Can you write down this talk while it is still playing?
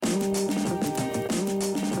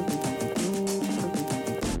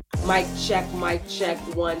Mic check,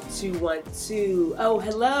 1 2 1 2. Oh,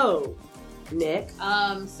 hello, Nick.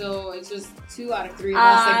 So it's just 2 out of 3 of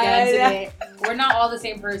us again today. We're not all the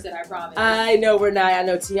same person, I promise. I know we're not. I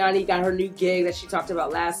know Tiani got her new gig that she talked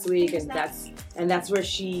about last week, and that's where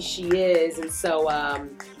she is. And so,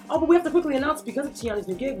 but we have to quickly announce, because of Tiani's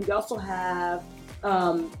new gig, we also have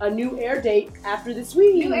a new air date after this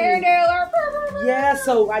week. New air date. Yeah,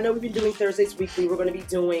 so I know we've been doing Thursdays weekly. We're going to be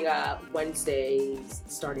doing Wednesdays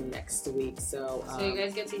starting next week. So you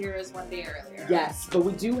guys get to hear us one day earlier. Yes, but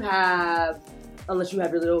we do have, unless you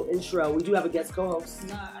have your little intro, we do have a guest co-host.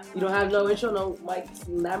 No, you don't have no intro, no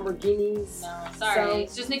Lamborghinis. No, sorry.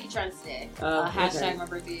 It's just Nikki Trent's day. Hashtag my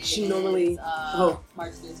birthday. She normally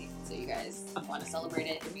March 13th. So you guys want to celebrate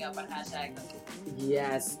it? Hit me up on hashtag.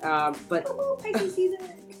 Yes, but Pisces season.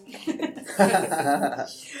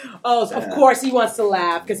 Of course he wants to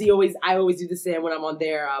laugh because I always do the same when I'm on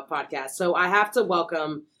their podcast. So I have to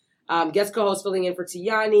welcome guest co-host filling in for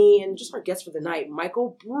Tiani and just our guest for the night,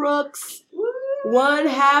 Michael Brooks. Woo! One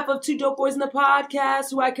half of Two Dope Boys in the podcast,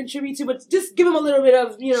 who I contribute to, but just give him a little bit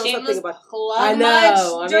of, Shameless something about. Plug. I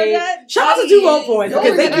know. Shout out to Two Dope Boys.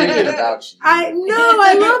 Because they give it about you. I know.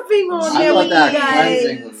 I love being on there with you that guys.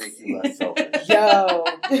 cleansing would make you less selfish. Yo,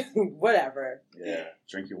 whatever. Yeah,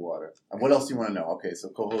 drink your water. And what else do you want to know? Okay, so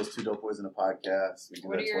co-host Two Dope Boys in a podcast. We do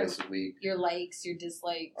What that are twice a week. Your likes, your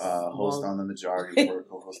dislikes. Host on the Majority Report,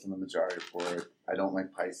 co-host on the Majority Report. I don't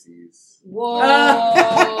like Pisces. Whoa.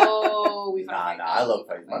 I love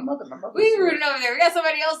Pisces. My mother. We rooting over there. We got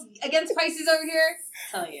somebody else against Pisces over here.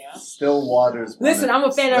 Tell you. Still Waters. Listen, I'm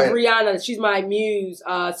a fan of Rihanna. She's my muse.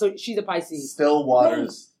 So she's a Pisces. Still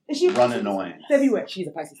Waters. Is she run annoying. February. She's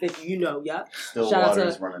a Pisces. Thank you. You know, yeah. Still Shout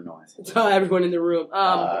Waters out to, run annoying. To everyone in the room.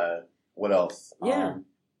 What else? Yeah.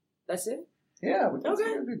 That's it? Yeah, we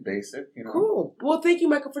can be basic, Cool. Well, thank you,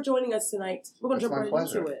 Michael, for joining us tonight. We're going to jump right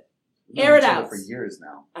into it. We've Air it out. For years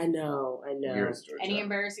now. I know. Years, Georgia. Any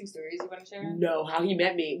embarrassing stories you want to share? No, how he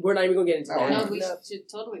met me. We're not even going to get into that. No, we should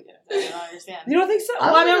totally get into that. I don't understand. You don't think so?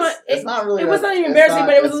 It's not really. It was not even embarrassing,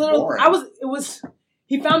 but it was a little. Boring.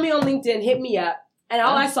 He found me on LinkedIn, hit me up. And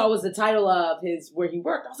all I saw was the title of where he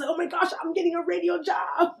worked. I was like, oh my gosh, I'm getting a radio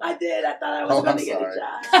job. I did. I thought I was going to get a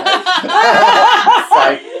job.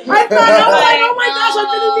 I thought, oh my gosh, I've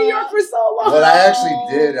been in New York for so long. But I actually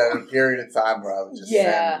did at a period of time where I would just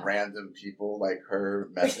send random people like her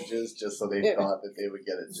messages just so they thought that they would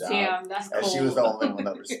get a job. Damn, that's cool. And she was the only one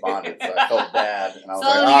that responded, so I felt bad. And I was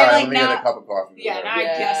like, all right, let me get a cup of coffee. Yeah, now I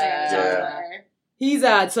guess I got a job for her. He's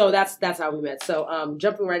so that's how we met. So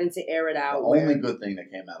jumping right into Air It Out. The only good thing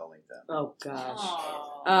that came out of LinkedIn. Oh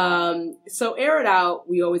gosh. So Air It Out,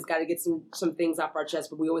 we always got to get some things off our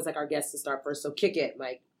chest, but we always like our guests to start first. So kick it,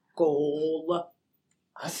 Mike. Goal.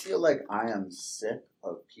 I feel like I am sick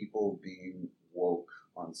of people being woke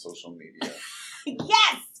on social media.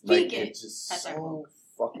 Yes, speak it. It's just so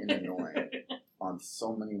fucking annoying on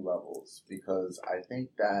so many levels because I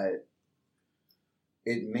think that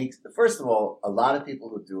it makes, first of all, a lot of people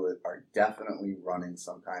who do it are definitely running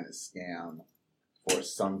some kind of scam for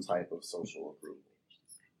some type of social approval.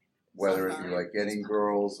 Whether it be like getting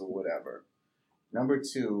girls or whatever. Number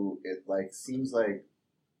two, it seems like,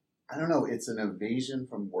 I don't know, it's an evasion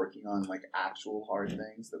from working on like actual hard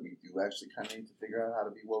things that we do actually kind of need to figure out how to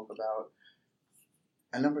be woke about.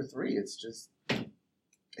 And number three, it's just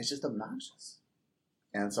obnoxious.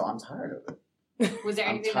 And so I'm tired of it. Was there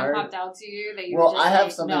anything that popped out to you that you Well, were just I have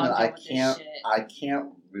like, something no, that I can't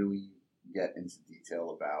really get into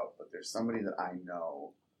detail about, but there's somebody that I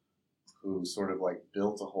know who sort of like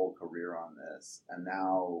built a whole career on this, and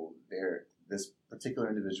now this particular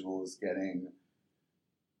individual is getting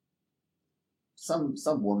some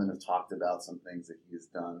women have talked about some things that he has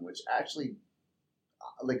done, which actually,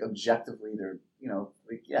 like objectively, they're he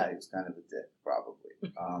was kind of a dick, probably.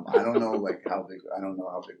 I don't know how big of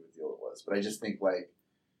a deal it was, but I just think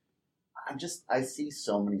I see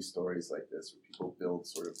so many stories like this where people build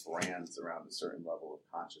sort of brands around a certain level of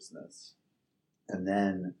consciousness, and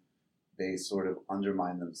then they sort of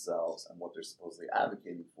undermine themselves and what they're supposedly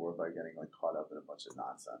advocating for by getting caught up in a bunch of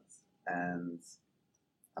nonsense. And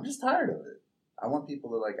I'm just tired of it. I want people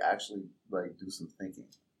to actually do some thinking,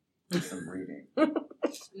 do some reading, do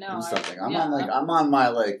something. I'm on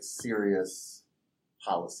my serious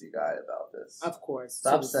policy guy about this. Of course.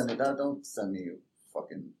 Don't send me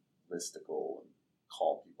fucking listicle and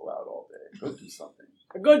call people out all day. Go do something.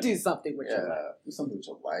 Go do something with your life. Do something with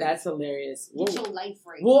your life. That's hilarious. Get your life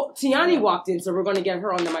right. Well, Tiani walked in, so we're going to get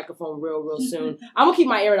her on the microphone real soon. I'm going to keep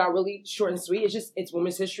my Air It Out really short and sweet. It's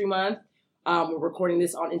Women's History Month. We're recording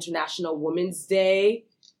this on International Women's Day.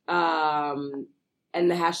 And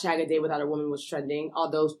the hashtag "A Day Without a Woman" was trending.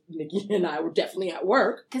 Although Nikki and I were definitely at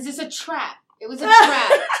work because it's a trap. It was a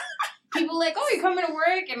trap. People like, oh, you're coming to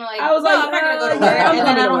work, and like, I was no, like, I'm not gonna go to yeah, work, I'm and then I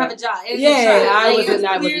coming to don't work. have a job. It was Yeah, a trap. I Like, wasn't- it was I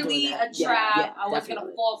wasn't clearly doing a that. trap. Yeah, I wasn't definitely.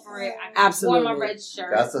 gonna fall for it. I Absolutely. wore my red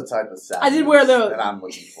shirt. That's the type of savviness I did wear the- that I'm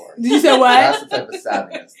looking for. Did you say what? That's the type of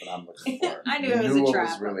savviness that I'm looking for. I knew You it was knew a what trap.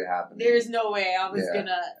 was really happening. There's no way I was Yeah.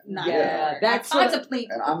 gonna not Yeah, go to work. that's I what- contemplate.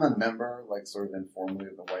 And I'm a member, like, sort of informally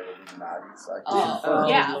of the White Illuminati, so I can Oh, confirm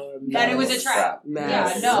yeah. Lord, That it was mess. a trap.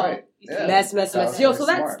 Mess. Yeah, no. Right. Yeah. Mess. That was Yo, really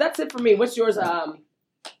so that's it for me. What's yours?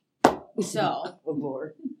 So, Oh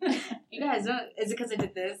Lord. you guys don't, is it because I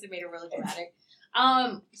did this? It made it really dramatic.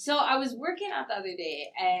 So I was working out the other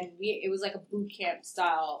day, and it was like a boot camp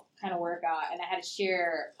style kind of workout, and I had to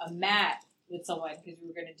share a mat with someone because we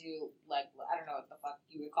were gonna do like, I don't know what the fuck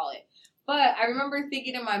you would call it, but I remember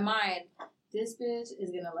thinking in my mind, this bitch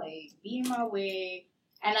is gonna like be in my way,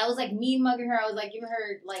 and I was like mean mugging her. I was like giving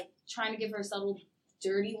her like trying to give her subtle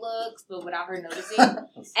dirty looks, but without her noticing.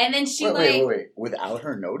 And then she wait. Without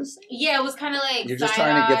her noticing? yeah, it was kind of like You're just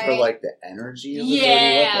trying to give her, side-eye. like, the energy of the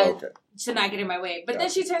Yeah. dirty look? Okay. To not get in my way. But then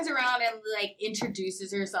she turns around and like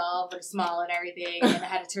introduces herself with a smile and everything, and I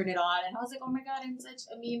had to turn it on, and I was like, oh my god, I'm such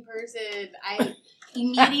a mean person. I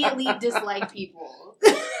immediately dislike people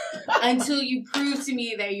until you prove to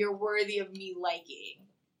me that you're worthy of me liking.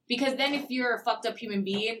 Because then if you're a fucked up human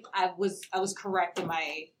being, I was correct in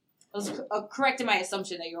my correct in my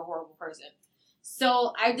assumption that you're a horrible person.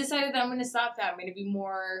 So I decided that I'm going to stop that. I'm going to be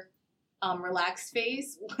more relaxed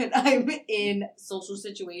face when I'm in social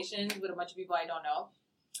situations with a bunch of people I don't know.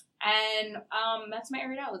 And that's my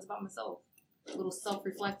aired out. It's about myself. A little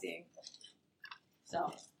self-reflecting. So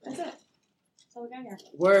that's it. That's all we got here.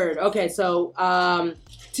 Word. Okay, so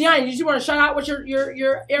Tiana, did you want to shout out what your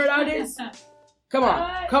air it out is? Come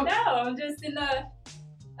on. Come. No,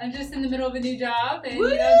 I'm just in the middle of a new job and Woo!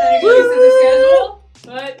 trying to get used to the schedule.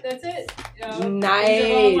 But that's it. You know, Nice. things are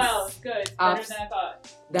going well. It's good. It's better than I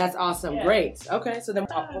thought. That's awesome. Yeah. Great. Okay, so then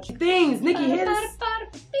pop culture things. Nikki, hit us.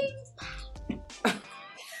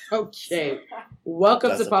 Okay. Welcome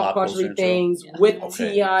That's to the Pop pop Culture culture Things intro? with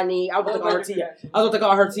Okay. Tiani. I was about to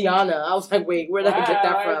call her Tiana. I was like, wait, where did I get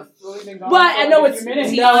that from? Really been gone But for I know a it's few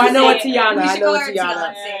minutes. no, I know it's Beyonce. Tiana. We I should know call it's her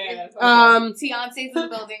Tiana. Yeah, okay. Beyonce's in the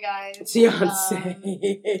building, guys.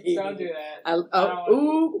 Beyonce. Don't do that.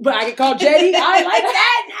 Ooh, but I can call Jetty. I like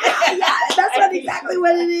that. Yeah, that's what exactly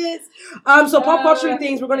what it is. So pop culture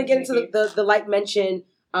things. We're going to get into the light mention.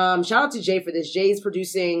 Shout out to Jay for this. Jay's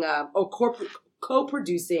producing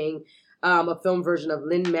co-producing a film version of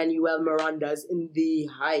Lin-Manuel Miranda's In the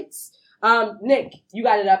Heights. Nick, you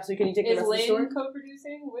got it up, so can you take the Is rest of the story? Lynn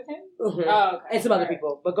co-producing with him? Mhm. Oh, okay. And some other Alright.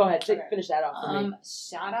 people, but go ahead, Okay. finish that off for me.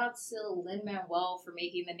 Shout out to Lin-Manuel for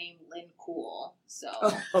making the name Lin cool. So Oh,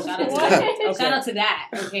 shout out to What? that. Okay. Shout out to that.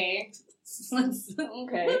 Okay.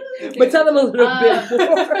 Okay. But tell them a little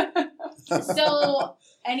bit more. So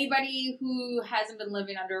anybody who hasn't been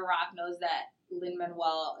living under a rock knows that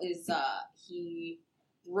Lin-Manuel is he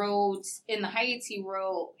wrote In the Heights, he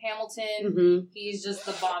wrote Hamilton. Mhm. He's just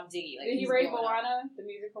the bomb diggy. Like, Did he he's write going up. Moana? The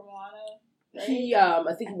music for Moana? Right? He, I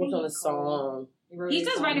think he I worked think on a he song. wrote He's his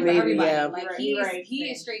just song. writing Maybe, for everybody. yeah. Like He writes he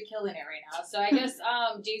things. is straight killing it right now. So I guess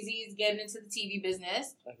Jay-Z is getting into the TV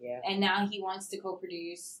business, Yeah. and now he wants to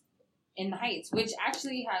co-produce In the Heights, which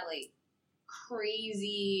actually had like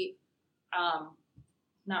crazy,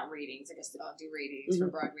 not ratings. I guess they don't do ratings for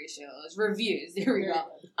Broadway shows. Reviews. There we go.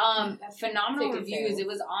 Phenomenal Ticket reviews. sales.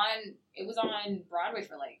 It was on Broadway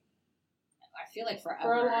for like, I feel like forever.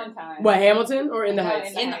 For a long time. What, Hamilton or In the Yeah, Heights?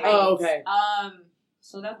 In the In the Heights. Heights. Oh, okay.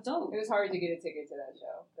 So that's dope. It was hard to get a ticket to that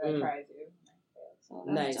show. But I tried to. So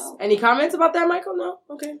that's Nice. dope. Any comments about that, Michael? No?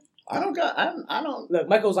 Okay. I don't. Look,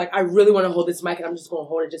 Michael's like, I really want to hold this mic, and I'm just going to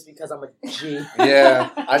hold it just because I'm a G. Yeah,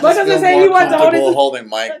 I just Michael's feel saying more he wants to hold comfortable his- holding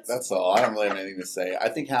Mike. That's all. I don't really have anything to say. I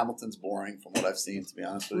think Hamilton's boring from what I've seen, to be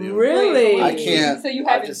honest with you. Really? I can't. So you I've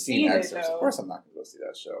haven't just seen it, excerpts. though. Of course, I'm not going to go see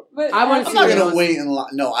that show. But I wanna I'm see not it. going to wait in line.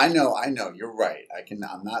 No, I know. You're right.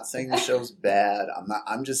 I'm not saying the show's bad.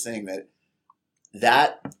 I'm just saying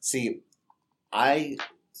that. See,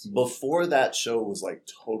 before that show was like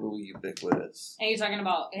totally ubiquitous. And you're talking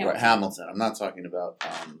about Right, Hamilton. I'm not talking about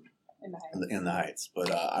In the Heights. in the Heights,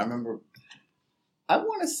 but I remember. I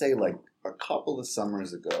want to say like a couple of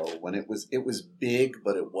summers ago when it was big,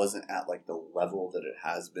 but it wasn't at like the level that it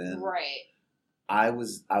has been. Right. I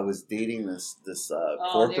was dating this Oh,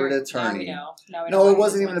 corporate there- attorney. Now we know. No, it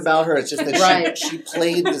wasn't even about her. It's just that Right. she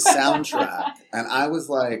played the soundtrack, and I was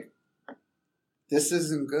like, "This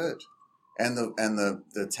isn't good." And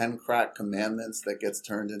the 10 crack commandments that gets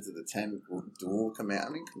turned into the 10 dual command. I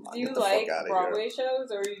mean, come on, Do you get the like fuck out of Broadway here.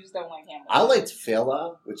 shows, or you just don't like Hamilton? I liked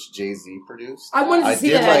Fela, which Jay-Z produced. I wanted to see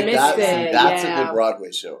did that. like I missed that. it. That's yeah. a good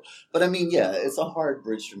Broadway show. But I mean, yeah, it's a hard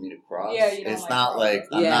bridge for me to cross. Yeah, you don't it's like not Broadway. like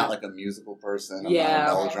I'm Yeah. not like a musical person. I'm Yeah. not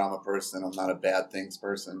a melodrama person. I'm not a bad things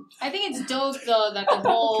person. I think it's dope though that the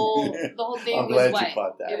whole thing I'm was glad what you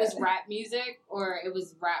caught that. it was rap music or it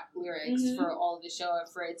was rap lyrics Mhm. for all of the show, and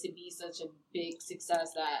for it to be such a big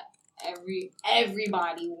success that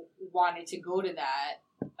everybody wanted to go to that.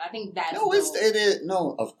 I think that's No, dope. it is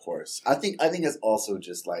no, of course. I think it's also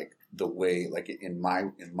just like the way, like in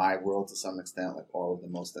my world to some extent, like all of the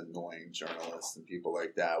most annoying journalists and people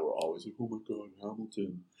like that were always like, oh my god,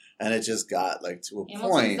 Hamilton, and it just got like to a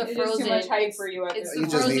Hamilton's point. the It's just too Frozen. much hype for you. It's You the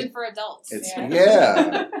just Frozen need- for adults. It's Yeah.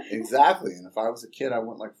 yeah, exactly. And if I was a kid, I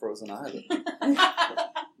wouldn't like Frozen either.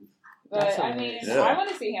 But That's I mean, hilarious. I want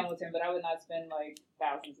to see Hamilton, but I would not spend like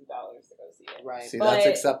thousands of dollars to go see it. Right. See, But that's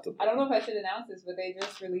acceptable. I don't know if I should announce this, but they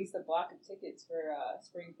just released a block of tickets for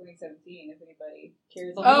spring 2017. If anybody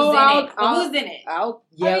cares. But Oh, who's in it? But I'll- who's in it? I'll, I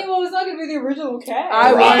yeah. mean, well, it's not going to be the original cast.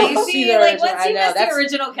 I Right. want to see the like original. once I you know miss the that's.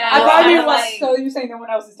 original cast, I thought I'm you was- like, So you're saying no one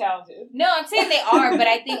else is talented? no, I'm saying they are, but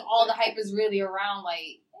I think all the hype is really around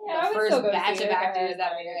like Yeah, I the would first still go batch see of it if I actors had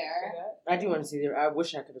that money were to there. do that. I do want to see the. I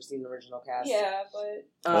wish I could have seen the original cast. Yeah, but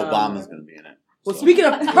Obama's going to be in it. Well, speaking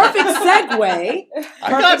of perfect segue, I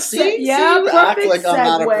got Perfect see, se- yeah, you act perfect like I'm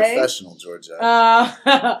not a segue. professional,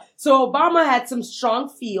 Georgia. So Obama had some strong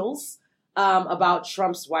feels about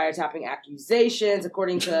Trump's wiretapping accusations,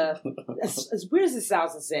 according to as weird as it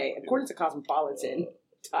sounds to say, according to Cosmopolitan.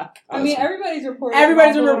 I mean, everybody's reporting.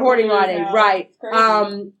 Everybody's been on reporting political on it, news now. right? It's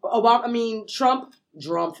crazy.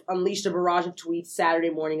 Trump unleashed a barrage of tweets Saturday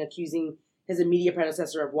morning accusing his immediate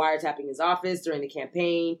predecessor of wiretapping his office during the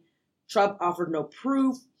campaign. Trump offered no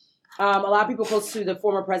proof. A lot of people close to the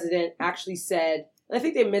former president actually said, and I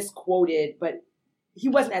think they misquoted, but he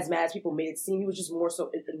wasn't as mad as people made it seem. He was just more so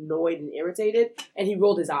annoyed and irritated, and he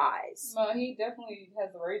rolled his eyes. Well, he definitely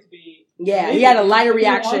has the right to be. Yeah, he had a lighter He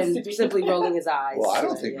wants reaction, to be. simply rolling his eyes. Well, I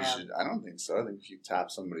don't think Yeah. you should. I don't think so. I think if you tap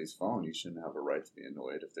somebody's phone, you shouldn't have a right to be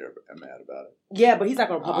annoyed if they're mad about it. Yeah, but he's not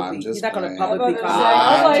going to I'm publicly. just He's not going to playing. publicly I was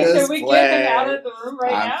comment. like, I'm should we just get him out playing. of the room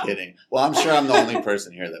right I'm now? kidding. Well, I'm sure I'm the only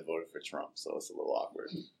person here that voted for Trump, so it's a little awkward.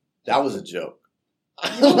 That was a joke. You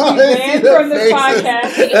will be banned from this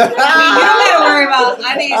podcast. You don't gotta worry about.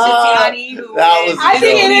 I think it's just Tiani who. That was I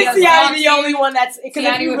think it is physically Tiani assault the you. only one that's because if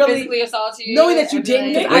Tiani you would really physically assault you. knowing that you and be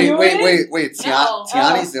didn't, like, Are you in it? Wait. No.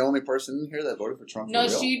 Tiani's the only person in here that voted for Trump. No,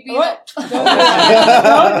 for real? she'd be. What? The, Don't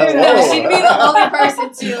do that. she'd be the only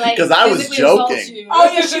person to like. 'Cause I was physically assault joking. you. oh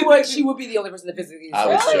yeah, she would. She would be the only person that physically. I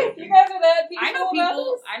was assaulted. Really? joking. You guys are that peaceful I know about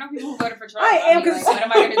people. this? I know people who voted for Trump. I am, mean, 'cause- like, what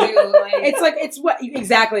am I gonna do? Like, It's like it's what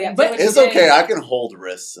exactly, Do but what It's you did. okay. I can hold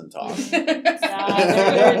wrists and talk. Nah,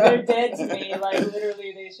 they're dead to me. Like,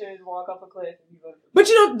 literally, they should walk off a cliff and be like,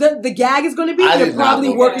 you know the gag is going to be I you're did not probably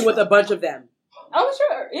vote for working Trump. with a bunch of them. oh,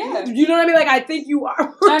 sure, yeah. You know what I mean? Like I think you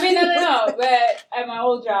are. I mean, no. But at my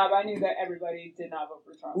old job, I knew that everybody did not vote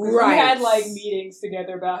for Trump. 'Cause Right. We had like meetings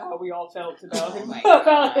together about how we all felt about Oh my about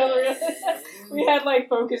God. Hillary. We had like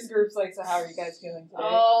focus groups, like, so how are you guys feeling today?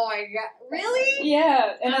 Oh my god! Really?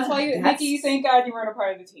 Yeah, and that's why, That's- Nikki, you thank God you weren't a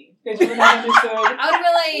part of the team because you would have understood. I would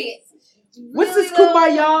be like. What's really, this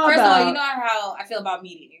kumbaya though? First of all, about? you know how I feel about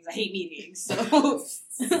meetings. I hate meetings.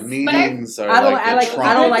 So Meetings are I don't- like I the like- Trump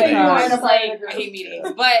I don't like, thing. I it's don't like like I hate meetings.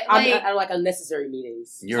 But I like don't like unnecessary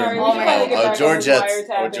meetings. You're Sorry, we should probably get back on Georgette's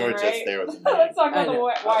wiretapping, Georgette's right? there with the Let's talk I about the know.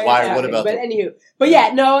 wire. Why- what about But the- anywho, but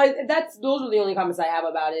yeah, no, those are the only comments I have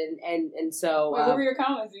about it, and so. Wait, what were your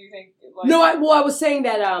comments? Do you think? Like, No, I was saying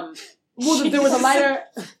that there was a lighter.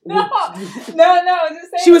 no, just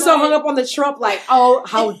saying. She was so like, hung up on the Trump, like, oh,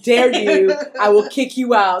 how dare you? I will kick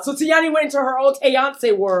you out. So Tiani went into her old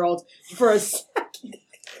Beyonce world for a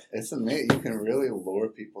It's amazing. You can really lure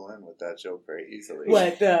people in with that joke very easily.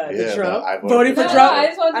 what the Yeah, Trump I voted voting for No, Trump. I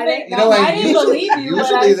just wanted to I make. didn't- You know, I like didn't usually, believe you. but I usually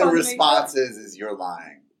just the wanted to make response sure. is you're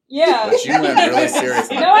lying. Yeah. But you went really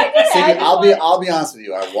serious. No, I didn't. See, I just I'll be honest with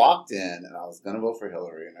you. I walked in and I was gonna vote for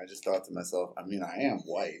Hillary, and I just thought to myself, I mean, I am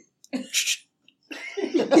white.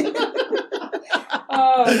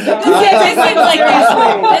 Oh, this God.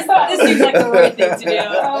 seems like the right thing to do.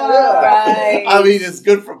 Right. I mean, it's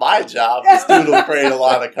good for my job. This dude will create a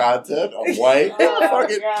lot of content. I'm white. Oh,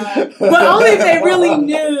 Fucking- God. But only if they really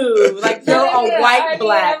knew, like you're Yeah, a white I mean,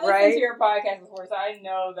 black, I've listened right? to your podcast before, so I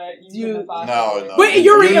know that You- you've been a podcast. No. But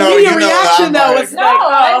your You know immediate that reaction I'm though like- was No,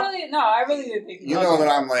 like, I really didn't think. You know that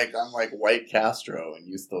I'm like white Castro, and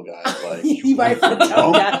you still got like You might put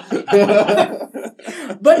Trump.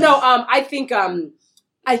 But no, I think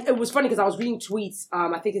it was funny because I was reading tweets.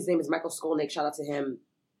 I think his name is Michael Skolnick. Shout out to him.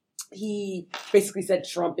 He basically said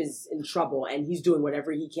Trump is in trouble and he's doing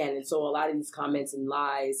whatever he can. And so a lot of these comments and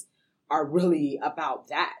lies are really about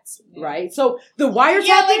that, right? So the wiretapping,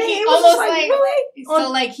 yeah, like he it was almost like really?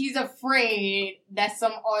 So like he's afraid that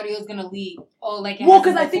some audio is gonna leak. Oh, like it Well,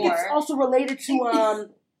 because I before. think it's also related to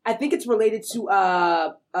I think it's related to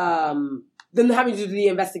them having to do the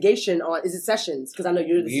investigation on is it Sessions? Because I know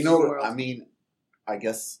you're the You know, world. I mean, I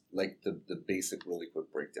guess like the basic, really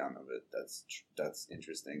quick breakdown of it that's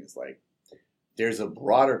interesting is like there's a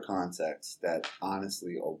broader context that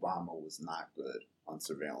honestly Obama was not good on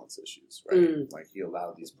surveillance issues, right? Like he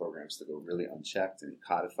allowed these programs to go really unchecked and he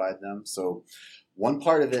codified them. So one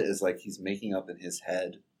part of it is like he's making up in his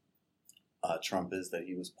head, Trump is, that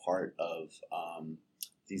he was part of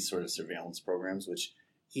these sort of surveillance programs, which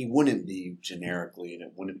he wouldn't be generically, and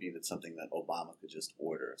it wouldn't be that something that Obama could just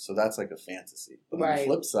order. So that's like a fantasy. But on the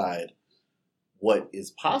flip side, what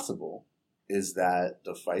is possible is that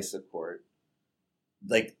the FISA court,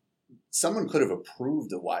 like someone could have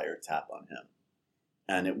approved a wiretap on him.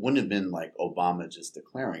 And it wouldn't have been like Obama just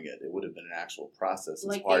declaring it. It would have been an actual process as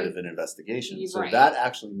like part of an investigation. So right. that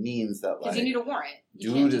actually means that like you need a warrant.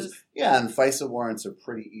 Dude is and FISA warrants are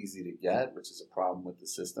pretty easy to get, which is a problem with the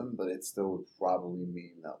system, but it still would probably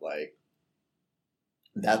mean that like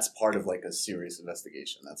that's part of like a serious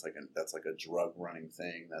investigation. That's like a drug running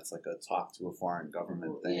thing. That's like a talk to a foreign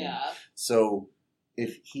government thing. Yeah. So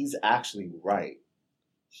if he's actually right,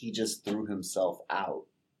 he just threw himself out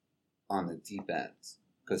on the deep end.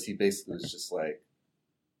 Because he basically was just like,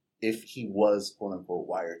 if he was quote unquote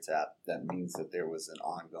wiretapped, that means that there was an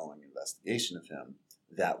ongoing investigation of him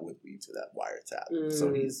that would lead to that wiretap.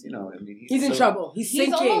 So he's, you know, I mean, he's in trouble. He's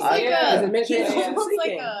sinking. Almost like he's almost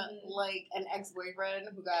like an ex-boyfriend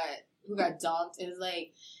who got dumped and is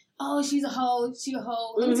like, oh, she's a hoe.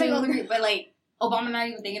 Let me tell you all the but like. Obama not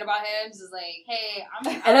even thinking about him. Just like, hey, I'm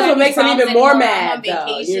and that's what makes him even more mad, I'm on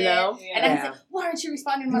vacation, you know? And then he's like, why aren't you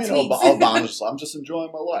responding to my tweets? I'm just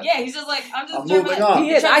enjoying my life. Yeah, he's just like, I'm moving my life. on. He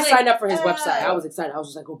is. I signed up for his website. I was excited. I was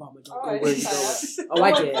just like, Obama, don't go. Where you going? Oh,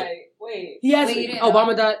 I did. Wait. He has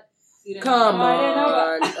Obama. Come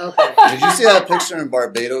on. Okay. Did you see that picture in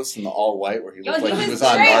Barbados in the all white where he looked like he was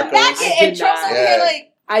on Narcos? And Trump's over here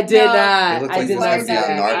like, I did not. I did not.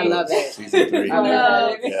 I love it. Season 3.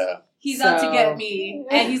 Yeah. He's out to get me.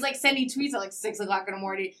 And he's like sending tweets at like 6 o'clock in the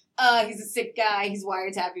morning. He's a sick guy. He's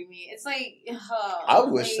wiretapping me. It's like, I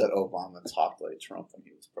wish that Obama talked like Trump when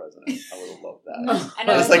he was president. I would have loved that.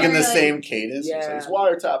 It's like in the same cadence. Yeah. He's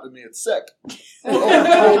wwiretapping me. It's sick.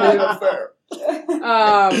 Totally unfair.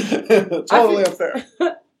 Totally unfair.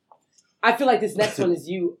 I feel like this next one is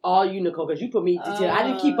all you, Nicole, because you put me to I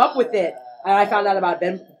didn't keep up with it. And I found out about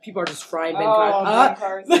Ben. People are just frying Ben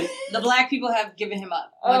Carson. The black people have given him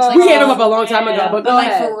up. We gave him up a long time ago, but go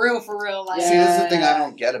ahead. For real. Like, see, this is the thing I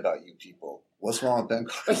don't get about you people. What's wrong with Ben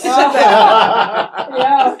Carson?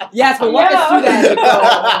 Yes, but walk us through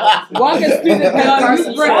that. Walk us through the Ben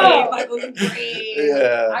Carson brave.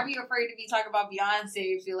 Yeah. I'd be afraid to be talking about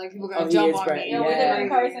Beyonce. Feel like people are gonna jump on me. Yeah, what did Ben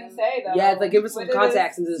Carson say though? Yeah, like give us some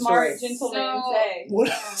context into the story. Smart gentleman say. What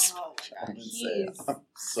else? I'm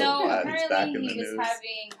so glad he's back in the news. He was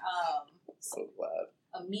having so glad.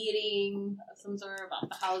 a meeting of some sort about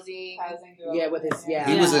the housing. Yeah, with his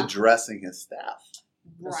He was addressing his staff.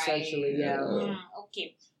 Right. Essentially, yeah.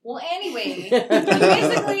 Okay. Well, anyway, he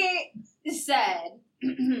basically said,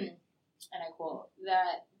 and I quote,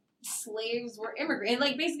 that slaves were immigrants. And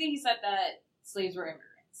like basically, he said that slaves were immigrants.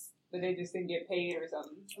 But they just didn't get paid or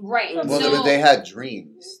something. Right. Well, so, they had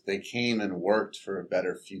dreams. They came and worked for a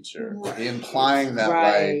better future. Right. Implying that,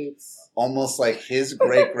 like, almost like his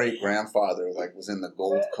great-great-grandfather, like, was in the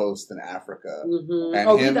Gold Coast in Africa. Mm-hmm.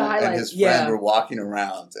 And him and his friend were walking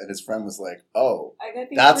around, and his friend was like, oh,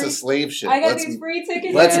 that's a slave ship. I got these free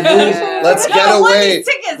tickets. Let's move. Let's get away.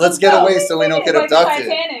 Let's get away so we don't get abducted.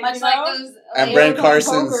 Much like those... And Ben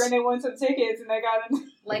Carson's... And they won some tickets, and they got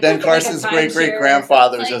in... Like, Ben Carson's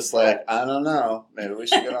great-great-grandfather was just like, I don't know. Maybe we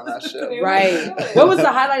should get on that ship. Right. What was the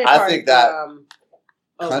highlighted part? I think that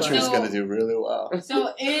country's going to do really well.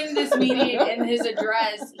 So in this meeting, in his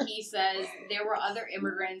address, he says there were other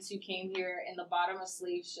immigrants who came here in the bottom of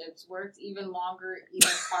slave ships, worked even longer,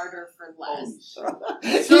 even harder for less. So like,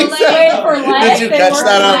 for less. Did you catch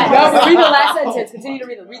that up? No, read the last sentence. Continue to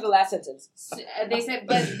read the last sentence. So, they said,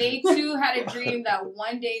 but they too had a dream that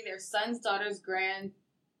one day their sons, daughters, granddaughters,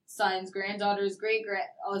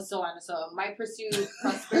 so on and so on, might pursue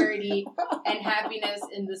prosperity and happiness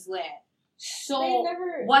in this land. So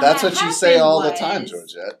that's what you say all the time,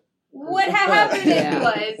 Georgette. Well, what happened Yeah.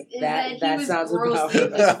 was that he was sounds grossly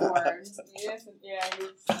about- misinformed. Yes,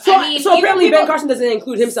 yeah. So, I mean, so even apparently Ben people- Carson doesn't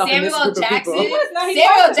include himself in this Samuel group Jackson. of people. He Samuel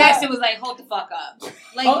talked Jackson about- was like, "Hold the fuck up!"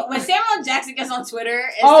 Like Oh. when Samuel Jackson gets on Twitter,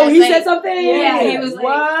 it Oh, says, he like, said something. Yeah, he was like,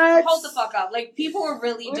 what? "Hold the fuck up!" Like people were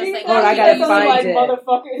really What just do you like, Hold on, I think? gotta He said something find like, it.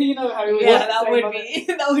 Motherfucker, you know how he was. Yeah, like, that say would mother- be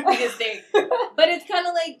that would be his thing. But it's kind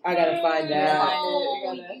of like I gotta find that.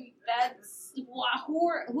 No, You gotta- that's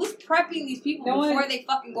who's prepping these people No one- before they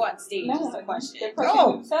fucking go on stage? No, is the question. they're pushing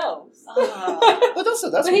No. themselves. But that's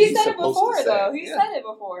but what he he's said it supposed before, to say. though. He Yeah. said it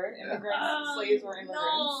before. Immigrants, slaves were immigrants.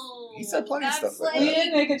 No, He said plenty of that's stuff like We that.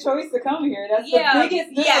 didn't make a choice to come here. That's Yeah, the biggest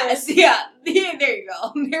yes, difference. yeah. There you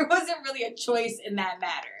go. There wasn't really a choice in that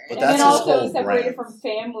matter. But And that's then his also whole separated brand. from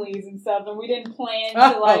families and stuff, and we didn't plan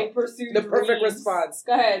Oh, to like pursue the perfect dreams. response.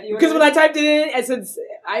 Go ahead. You Because when I typed it in, it said, It's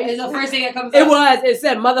the first thing that comes it up. was, it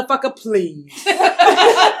said, motherfucker, please.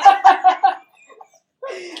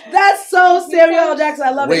 That's so Samuel L. Jackson. I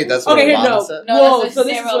love it. Wait, that's what okay, here, Obama no. said? No, Whoa, that's so what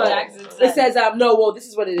this is Samuel what Jackson it said. says. No, well, this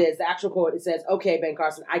is what it is. The actual quote. It says, "Okay, Ben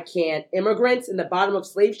Carson, I can't. Immigrants in the bottom of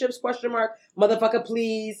slave ships? Question mark. Motherfucker,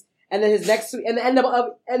 please." And then his next tweet, and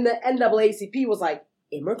the NAACP was like,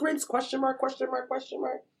 "Immigrants? Question mark? Question mark? Question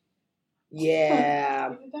mark?"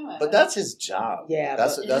 Yeah, But that's his job. Yeah,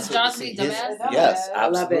 that's but- that's Is his job what to be his- dumbass? Yes, I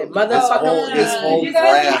love it. absolutely. Motherfucker, His whole you guys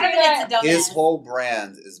brand. think that- It's a dumbass. His whole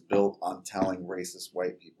brand is built on telling racist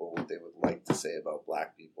white people what they would like to say about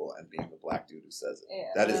black people and being the black dude who says it. Yeah.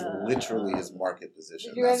 That is literally his market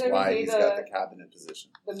position. Did you guys That's ever why see he's the- got the cabinet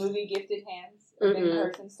position. The movie Gifted Hands, the Ben Mm-mm.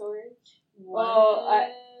 Carson story. What? Well,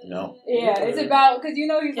 No. Yeah, it's about because you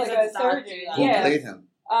know he's like a It's a surgeon. docu- Who Yeah, played him?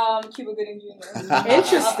 Cuba Gooding Jr.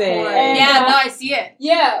 Interesting. And, Yeah, no, I see it.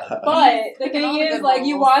 Yeah, but the Picking all thing the is, good like,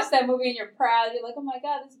 you roles. watch that movie and you're proud. You're like, oh my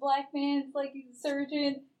god, this black man's like he's a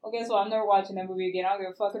surgeon. Well, guess what? I'm never watching that movie again. I don't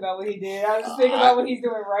give a fuck about what he did. I was just thinking about what he's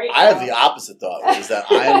doing right I now. have the opposite thought, which is that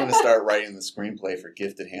I am going to start writing the screenplay for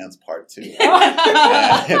Gifted Hands Part 2. And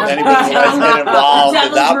if anybody wants to get involved in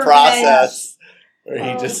Devil's that Revenge. process, where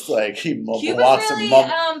he just like he Cuba's walks really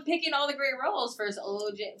and picking all the great roles. First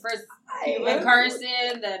first Cuba? Ben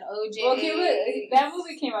Carson, then OJ. Well, Cuba, that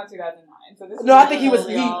movie came out in 2009, so this is No, I think he was.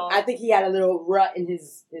 really all- I think he had a little rut in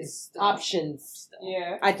his options.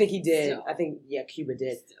 Yeah. I think he did. Still. I think Cuba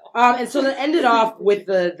did. And so that ended off with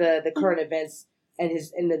the current events and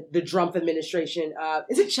the Trump administration.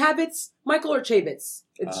 Is it Chavez, Michael, or Chavez?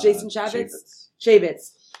 It's Jason Chavez.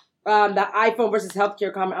 Chavez. The iPhone versus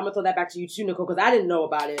healthcare comment. I'm gonna throw that back to you too, Nicole, because I didn't know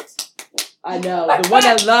about it. I know the one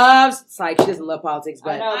that loves. It's like she doesn't love politics, I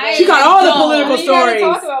but know, she got all the don't. political You gotta stories.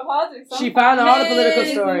 talk about politics. She found all the political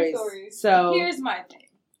Amazing stories. So Here's my thing.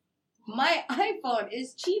 My iPhone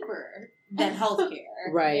is cheaper than healthcare.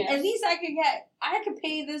 right. Yeah. At least I could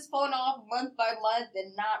pay this phone off month by month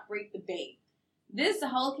and not break the bank. This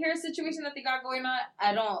healthcare situation that they got going on,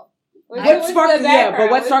 I don't. What sparked the background?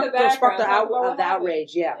 what What's sparked the sparked the, background? Talk about what the happened.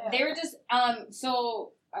 outrage? Yeah, They were just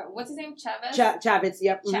so what's his name? Chavez. Chavez.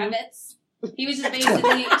 Yep. mhm. Chavez. He was just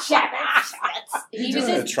basically Chavez. He was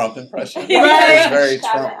Doing a just Trump impression. Right. It's very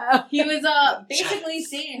Trump. he was basically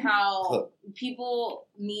saying how people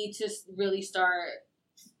need to really start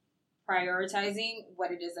prioritizing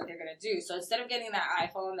what it is that they're going to do. So instead of getting that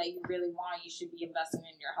iPhone that you really want, you should be investing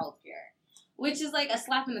in your healthcare, which is like a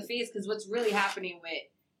slap in the face because what's really happening with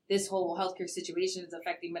this whole healthcare situation is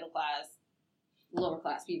affecting middle class, lower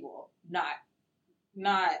class people, not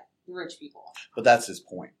rich people. But that's his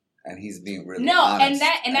point, and he's being really No, honest.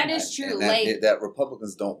 and that is true. And Like that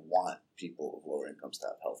Republicans don't want people of lower incomes to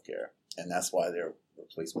have health care, and that's why their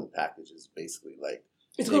replacement package is basically like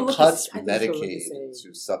It's it gonna look cuts the- I think it's gonna look the Medicaid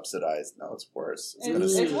same. to subsidize. No, it's worse. It's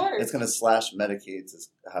It's gonna worse. it's gonna slash Medicaid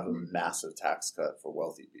to have a massive tax cut for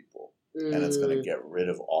wealthy people, and it's going to get rid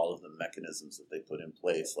of all of the mechanisms that they put in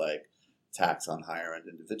place, like tax on higher end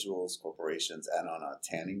individuals, corporations, and on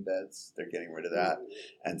tanning beds. They're getting rid of that.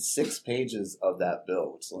 And 6 pages of that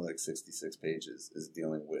bill, which is only like 66 pages, is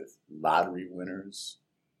dealing with lottery winners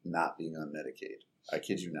not being on Medicaid. I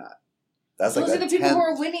kid you not. That's those like are the people who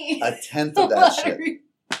are winning. a tenth of that shit. lottery.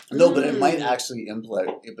 No, but it might actually imply.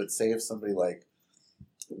 But say if somebody like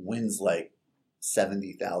wins like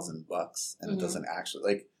 $70,000 and it Mhm. doesn't actually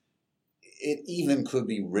like. It even could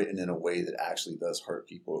be written in a way that actually does hurt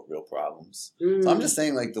people with real problems. So I'm just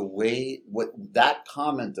saying, like the way that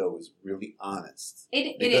comment though is really honest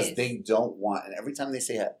It because is. they don't want. And every time they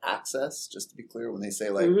say access, just to be clear, when they say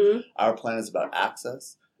like our plan is about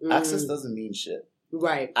access, access doesn't mean shit.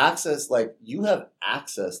 right. Access, like you have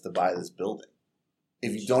access to buy this building.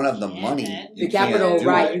 If you don't have the money, The you capital, can't do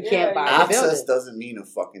right? it. You can't buy the Access building. doesn't mean a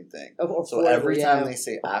fucking thing. So Affordable, every time yeah. they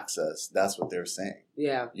say access, that's what they're saying.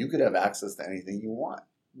 Yeah. You could have access to anything you want.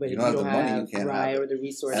 But You if don't have the money, you can't right, have it. or the So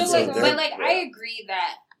resources. So like, they're- but like, I yeah. agree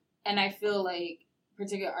that, and I feel like,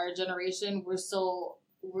 particularly our generation, we're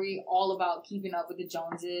all about keeping up with the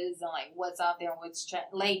Joneses and like what's out there and what's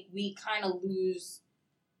like we kind of lose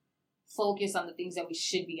focus on the things that we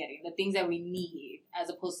should be getting, the things that we need, as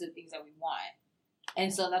opposed to the things that we want.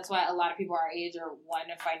 And so that's why a lot of people our age are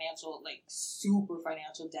in financial, like super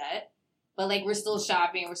financial debt. But like we're still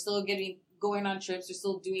shopping, we're still going on trips, we're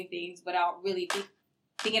still doing things without really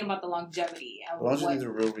thinking about the longevity. And Well, don't you what think the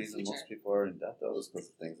real the reason future. most people are in debt though is because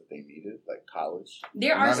of things that they needed, like college? There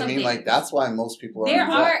You know are what some I mean? things. Like that's why most people are There in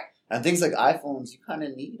debt. are. And things like iPhones, you kind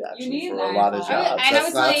of need actually need for an a lot of iPhone. jobs. And I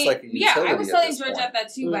was that's telling, like a utility I was at telling this George point. at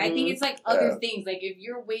that too, but I think Mhm. it's like other Yeah. things. Like if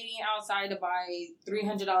you're waiting outside to buy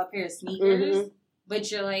 $300 pair of sneakers, Mhm. but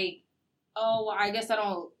you're like, oh, well, I guess I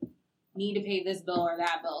don't need to pay this bill or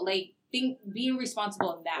that bill. Like, being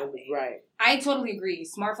responsible in that way. Right. I totally agree.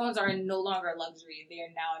 Smartphones are no longer a luxury; they are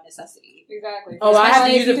now a necessity. Exactly. Oh, I have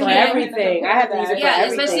to Especially use if it you for can't everything. I have to use it for Yeah,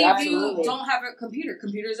 everything. especially if Absolutely. you don't have a computer.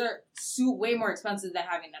 Computers are way more expensive than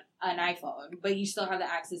having an iPhone, but you still have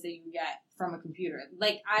the access that you get from a computer.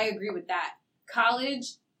 Like, I agree with that.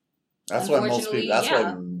 College, That's why most Unfortunately, people. That's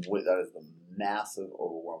yeah. why that is the massive,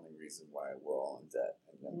 overwhelming reason why we're all in debt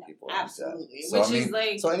and young people are absolutely. in debt. So Which I mean, is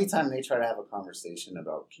like, so anytime they try to have a conversation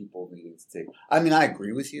about people needing to take, I mean, I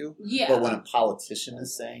agree with you. yeah, But when a politician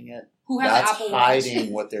is saying it, who has that's an Apple Watch?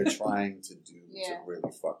 hiding what they're trying to do Yeah. to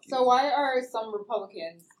really fuck you. So why are some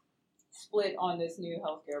Republicans split on this new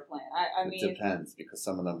healthcare plan? I It mean, depends because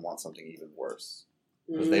some of them want something even worse.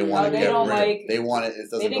 Because they Mhm. want Oh, to they get don't rid like- of. They want it. It they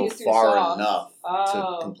doesn't think go it's too far soft. enough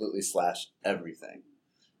Oh. to completely slash everything.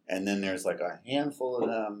 And then there's like a handful of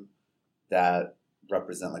them that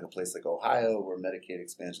represent like a place like Ohio where Medicaid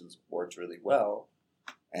expansions worked really well,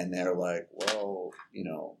 and they're like, well,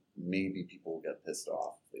 maybe people will get pissed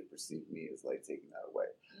off if they perceive me as like taking that away.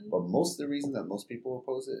 But most of the reason that most people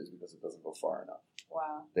oppose it is because it doesn't go far enough.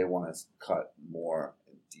 wow. They want to cut more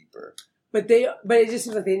and deeper. But it just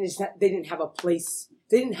seems like they didn't have a place.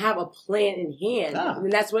 They didn't have a plan in hand, Nah.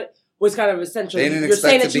 and that's what was kind of essential. They didn't You're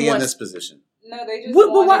saying expect that to be you in want. this position. No, they just. What-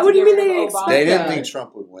 but wanted why- to what do you get mean they rid of didn't Obama. expect They didn't that? think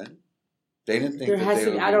Trump would win. They didn't think There that has they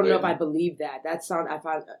to be. would I don't know if win. I believe that. That sound. I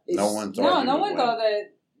find. No one thought. No, he no would one win. thought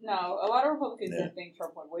that. No, a lot of Republicans Yeah. didn't think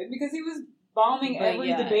Trump would win because he was bombing But every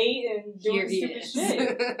yeah. debate and Here doing he stupid is.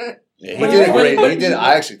 shit. Yeah, he But did a he- great. He did.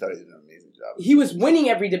 I actually thought he did an amazing job. He was winning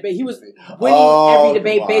every debate. He was winning Oh, every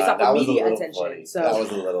debate come based on. off That of was a media little attention. funny. So, that was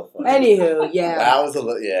a little funny. anywho, yeah. That was a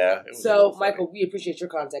little. Yeah. it was a So, little funny. Michael, we appreciate your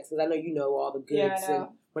context because I know you know all the goods Yeah, I know. and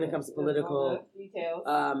when it comes to All political the details.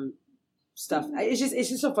 stuff. It's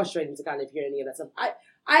just so frustrating to kind of hear any of that stuff. But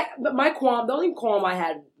the only qualm I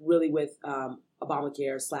had really with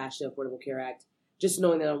Obamacare / the Affordable Care Act, just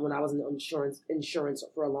knowing that when I was in insurance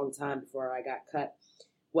for a long time before I got cut,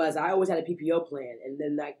 was I always had a PPO plan, and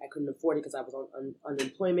then I couldn't afford it because I was on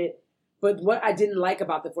unemployment. But what I didn't like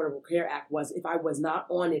about the Affordable Care Act was if I was not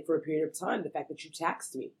on it for a period of time, the fact that you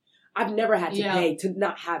taxed me. I've never had to Yeah. pay to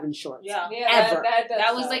not have insurance. Yeah. Ever.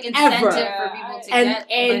 That was like incentive Ever. for Yeah, people to And get,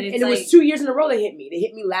 and, but it's and it was like, 2 years in a row they hit me. They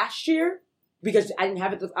hit me last year because I didn't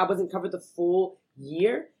have it. I wasn't covered the full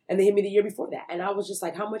year, and they hit me the year before that. And I was just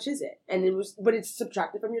like, "How much is it?" And but it's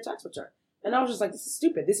subtracted from your tax return. And I was just like, "This is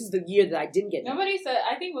stupid. This is the year that I didn't get." Nobody said.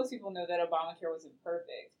 I think most people know that Obamacare wasn't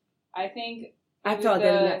perfect. I think. I it felt like was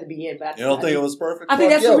that didn't the- have to be in. But You don't think it was perfect? I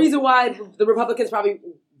think Fuck that's you. the reason why the Republicans probably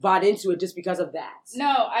bought into it, just because of that.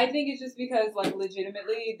 No, I think it's just because, like,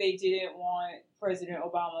 legitimately, they didn't want President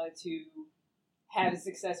Obama to have a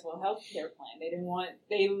successful health care plan.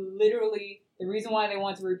 The reason why they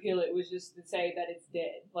wanted to repeal it was just to say that it's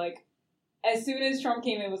dead. Like, as soon as Trump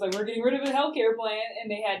came in, it was like, we're getting rid of the health care plan, and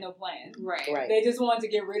they had no plan. right. Right. They just wanted to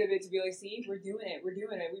get rid of it to be like, see, we're doing it,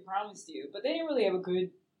 we promised you. But they didn't really have a good,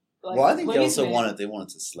 like, Well, I think they also placement. wanted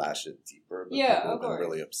to slash it deeper, but Yeah, people of have been course.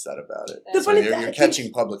 really upset about it. The So funny you're thing-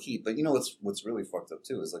 catching public heat. But you know what's really fucked up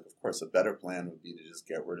too is, like, of course, a better plan would be to just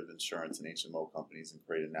get rid of insurance and HMO companies and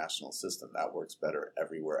create a national system that works better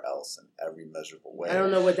everywhere else in every measurable way. I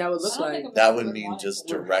don't know what that would I look don't like. think That America would mean want it just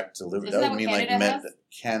to work. direct delivery. Isn't That that would mean what like Canada has?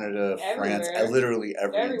 Canada, France, Everywhere. literally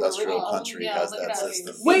every Everywhere, industrial really. country Yeah, has look that at that.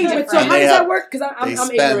 system. Wait, but so And how they does have- that work? Because I'm They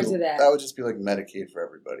ignorant spend, to that. that would just be like Medicaid for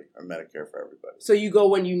everybody or Medicare for everybody. So you go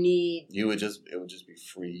when you need. It would just be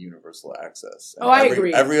free universal access. Oh, I every,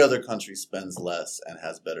 agree. Every other country spends less and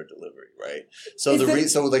has better delivery, right? So Is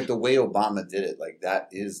the way Obama did it, like, that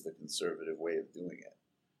is the conservative way of doing it.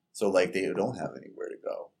 So, like, they don't have anywhere to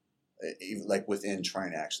go, even like within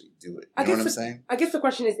trying to actually do it. I You know guess what I'm saying? I guess the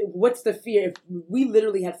question is, what's the fear? If we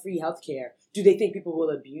literally had free healthcare, do they think people will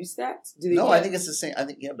abuse that? Do they No, I think it's the same. But I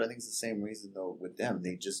think it's the same reason though with them.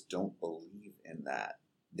 They just don't believe in that.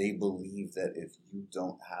 they believe that if you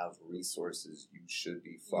don't have resources, you should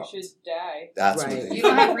be fucked. You should die. That's Right. what they You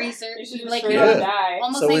don't think. have research. You should Like straight you up don't. die.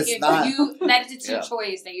 Almost So like it's if not- it's your Yeah.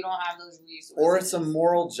 choice that you don't have those resources. Or it's a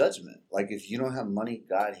moral judgment. Like if you don't have money,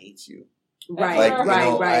 God hates you. Right, Like, Right,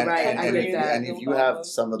 you know, right. and, I and get if, that. and if you have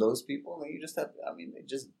some of those people, then you just have. I mean, they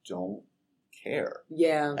just don't care.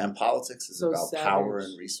 Yeah. And politics is So about savage. power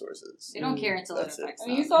and resources. They don't care until it That's it. affects I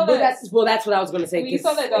mean, you them. saw But that. that's what I was going to say. I mean, you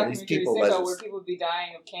 'cause- saw that All these documentary people Sicko legis- where people would be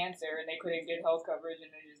dying of cancer and they couldn't get health coverage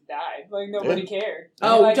and they just died. Like nobody cared.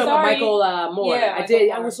 Oh, like, you're talking about sorry. Michael Moore. Yeah, I Michael did.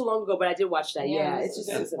 Moore. I was so long ago, but I did watch that. Yeah, it's just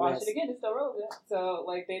just it's a watch mess. it again. It's still relevant. So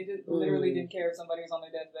like they just literally didn't care if somebody was on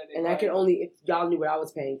their deathbed. They And I died. could only if y'all knew what I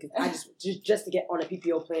was paying because I just to get on a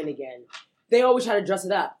PPO plan again. They always try to dress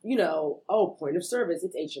it up. You know, point of service,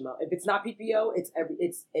 it's HMO. If it's not PPO, it's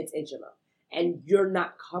HMO, and you're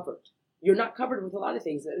not covered. You're not covered with a lot of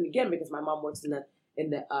things. And again, because my mom works in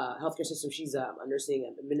the healthcare system, she's a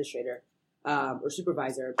nursing administrator or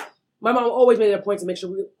supervisor. My mom always made it a point to make sure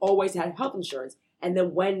we always had health insurance. And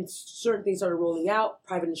then when certain things started rolling out,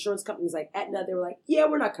 private insurance companies like Aetna, they were like, yeah,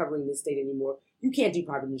 we're not covering this state anymore. You can't do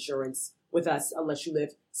private insurance with us unless you live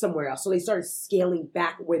somewhere else. So they started scaling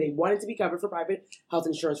back where they wanted to be covered for private health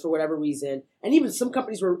insurance for whatever reason. And even some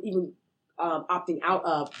companies were even opting out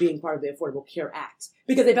of being part of the Affordable Care Act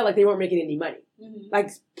because they felt like they weren't making any money. Mhm. Like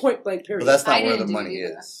point blank period. But that's I not where didn't the do money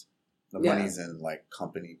either. is. The Yeah. money's in like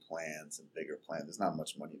company plans and bigger plans. There's not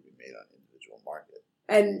much money to be made on individual market,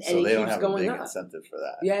 and so it they don't keeps have a going big up. incentive for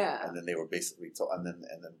that. Yeah. And then they were basically told, and then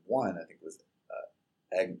one I think it was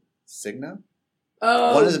Cigna.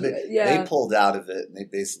 Oh, One of the big, yeah. they pulled out of it and they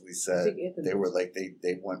basically I said think Anthony they were was- like they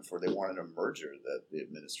wanted a merger that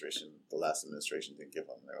the last administration didn't give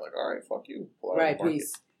them. They were like, all right, fuck you, pull out of right, the market.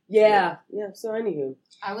 peace. Yeah. So anywho,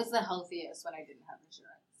 I was the healthiest when I didn't have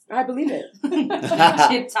I believe it. insurance.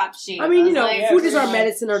 Tip top shape. I mean, you know, yeah, food is our yeah.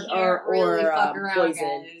 medicine or Can't really fuck around,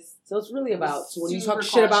 poison. guys. So it's really about so when you Super talk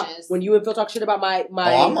shit about cautious. when you and Phil talk shit about my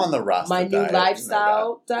Oh, I'm on the Rasta my new diet.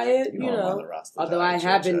 lifestyle diet, You know, I'm on the know. Rasta Although diet, I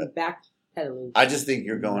have been Georgia. backpedaling. I just think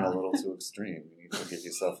you're going a little too extreme. You need to give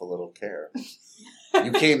yourself a little care.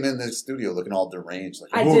 You came in the studio looking all deranged,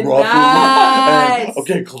 like I "Oh, did Raw not. food."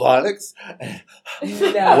 Okay, colonics.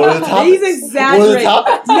 No. What are the topics? He's exaggerating. What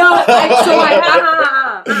are the topics? No,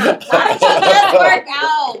 Let's work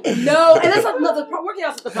out. No, and that's not the working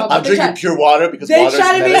out's not the problem. I'm drinking pure water because they water is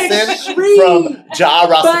try to be medicine extreme. from Ja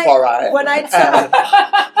Rastafari. When I tell,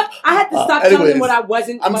 I had to stop telling Anyways, him what I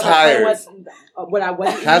wasn't. I'm what tired. What I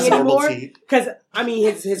wasn't Has eating herbal anymore. tea. Because I mean,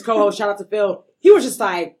 his co-host, shout out to Phil. He was just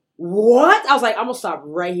like, "What?" I was like, "I'm gonna stop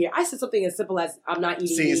right here." I said something as simple as, "I'm not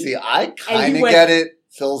eating." meat. See, I And kind he of went- get it.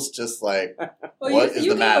 Phil's just like, Well, what is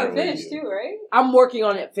you the gave matter up with fish you? too, right? I'm working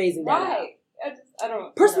on it, phasing that out. Right. I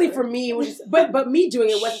don't. Personally, whatever. for me, it was just, but me doing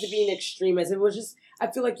it wasn't to be an extremist. It was just, I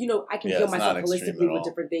feel like, you know, I can Yeah, heal it's myself not extreme holistically at with all.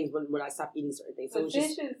 different things when I stop eating certain things. So it But was fish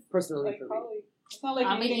just is personally like for me. probably. It's not like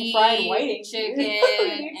I'm you're gonna eating fried eat whiting. chicken You're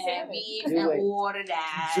eating and salmon. beef Do and it. water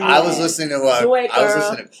that. Do I it. was listening to Do it, I was girl.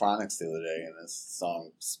 listening to Chronics the other day, and this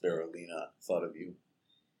song "Spirulina" thought of you.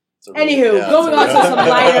 So Anywho, going on to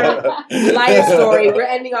some lighter story. We're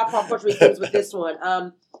ending our pop culture things with this one.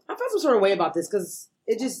 I felt some sort of way about this because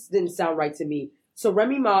it just didn't sound right to me. So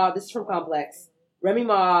Remy Ma, this is from Complex. Remy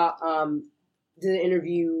Ma did an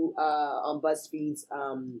interview on BuzzFeed's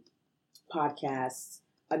podcast,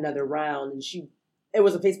 Another Round, and it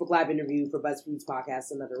was a Facebook Live interview for BuzzFeed's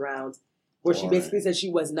podcast, Another Round, where she basically said she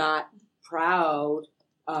was not proud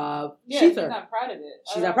of She's Sheether. not proud of it.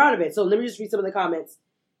 She's not proud of it. So let me just read some of the comments,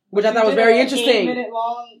 which I thought was very interesting. 8-minute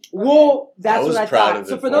long. Well, that's I was what I proud thought. of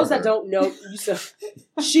So it for those for that her. don't know,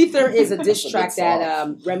 Sheether is a diss It's a good track that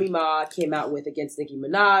song. Remy Ma came out with against Nicki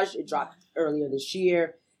Minaj. It dropped earlier this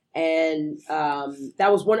year. And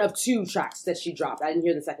that was one of 2 tracks that she dropped. I didn't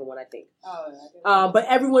hear the second one, I think. Oh, But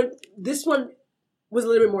this one was a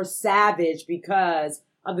little bit more savage because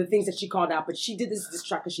of the things that she called out. But she did this diss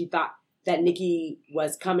track because she thought that Nicki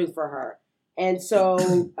was coming for her. And so...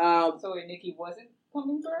 so wait, Nicki wasn't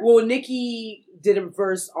coming for her? Well, Nicki did a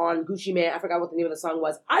verse on Gucci Man. I forgot what the name of the song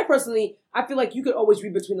was. I feel like you could always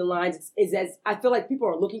read between the lines. I feel like people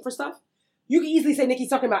are looking for stuff. You can easily say Nicki's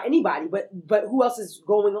talking about anybody, but who else is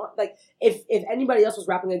going on? Like, if anybody else was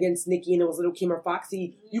rapping against Nicki and it was Lil' Kim or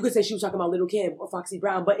Foxy, you could say she was talking about Lil' Kim or Foxy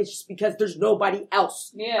Brown, but it's just because there's nobody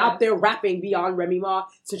else out there rapping beyond Remy Ma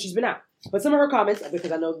since she's been out. But some of her comments,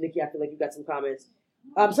 because I know, Nicki, I feel like you got some comments.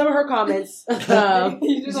 Some of her comments.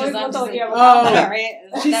 You just always I'm want to just look like, at oh.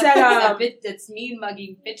 right? She said, that's mean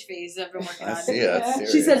mugging bitch face I've been working I on. see it. That's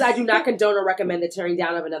serious. She says, I do not condone or recommend the tearing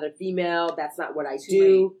down of another female. That's not what I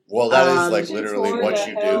do. Well, that is Um, like She literally tore what the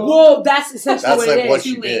you hell. do. Well, that's essentially That's what like it what is.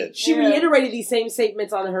 you Too did. late. She Yeah. reiterated these same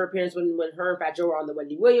statements on her appearance when her and Fat Joe were on the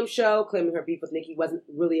Wendy Williams show, claiming her beef with Nicki wasn't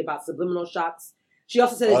really about subliminal shots. She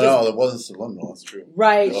also said, Oh it just, no, it wasn't subliminal. That's true.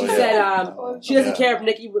 right? Oh, She yeah. said she doesn't Yeah. care if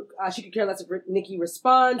Nicki. She could care less if Nicki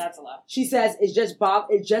responds. That's a lot. She says it just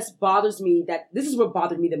bothers me that this is what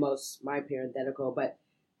bothered me the most. My parenthetical, but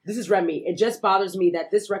this is Remy. It just bothers me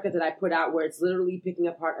that this record that I put out, where it's literally picking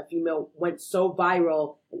apart a female, went so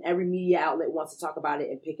viral, and every media outlet wants to talk about it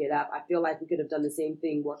and pick it up. I feel like we could have done the same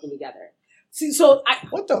thing working together. See, so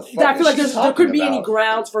What the fuck? I feel like is she there couldn't be talking any about?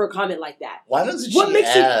 grounds for a comment like that. Why doesn't What she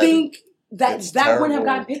makes you add- think that It's that wouldn't have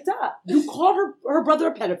terrible. gotten picked up? You called her brother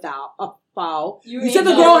a pedophile. You ain't said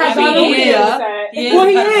the know. girl has I mean, gonorrhea. he is that. Yeah. Well,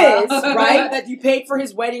 he is, right? That you paid for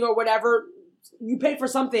his wedding or whatever. You paid for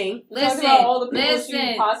something. Talk Listen, about all the people listen,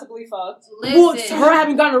 she possibly fucked. Well, listen. her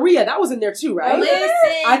having gonorrhea, that was in there too, right?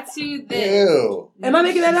 Listen to this. Ew. Am I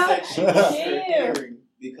making that up? She lost her hearing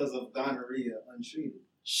because of gonorrhea untreated.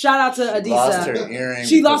 Shout out to She lost her Adisa. hearing.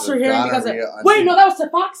 She lost her of hearing because of. gonorrhea Wait, no, that was to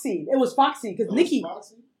Foxy. It was Foxy because Oh, Nicki.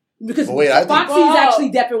 Foxy? Because But wait, I think- Foxy Well, is actually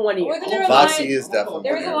deaf in one ear. wasn't there a Foxy line- is definitely.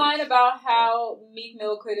 There was a line about how Meek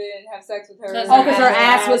Mill couldn't have sex with her. Oh, 'cause her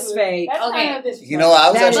ass was fake. That's Okay. kind of this. You know,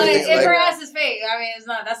 I was That But actually is- if her like, ass is fake, I mean, it's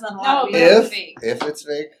not. That's not a No, lot. We know it's if fake. it's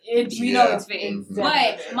fake, We know Yeah. it's fake. Mhm.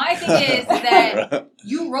 But my thing is that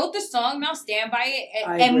you wrote the song. Now stand by it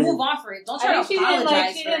I and agree. move on for it. Don't I try think to she didn't apologize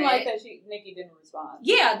like. She for didn't it. like that. Nicki didn't respond.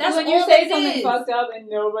 Yeah, that's when all you say it something is. fucked up and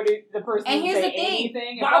the person And here's say the thing.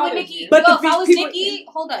 anything. it Why would bothers Nicki? you. But Yo, the if I was people- Nicki,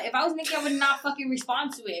 hold up. If I was Nicki, I would not fucking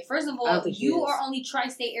respond to it. First of I all, don't think she you is. are only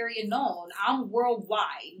tri-state area known. I'm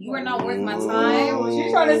worldwide. You are not worth my Ooh. time. Oh,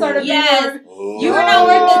 she's trying to start a Yes. bigger- You are not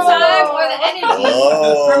worth the time or the energy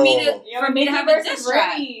Oh. for me to Yeah, for me to Nicki have a versus diss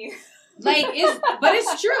track. Remy. Like but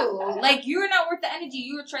it's true. Like you're not worth the energy.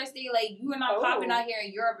 You were tri-state. Like you are not Oh. popping out here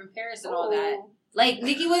in Europe and Paris and all that. Oh, Like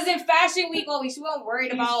Nicki was in Fashion Week all week. She wasn't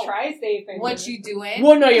worried these about tri-state fingers. what you doing.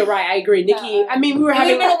 Well, no, you're right. I agree, Nikki. I mean, we were It would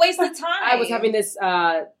having. have been a waste of time. I was having this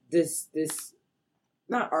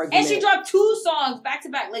not argument. And she dropped 2 songs back to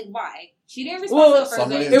back. Like why? She didn't respond Well, to the first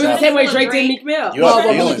somebody one. It was the same way Look Drake great. did Meek Mill. You have well,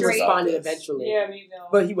 feelings Meek about responded this. eventually, Yeah, me too.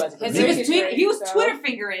 but he wasn't. Because Drake is he Drake, was so. Twitter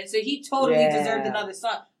fingering, so he totally Yeah. deserved another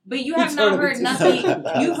song. But you He have not totally heard did.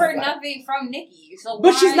 nothing. You've heard nothing from Nicki. So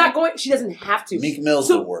But why? she's not going. She doesn't have to. Meek Mill's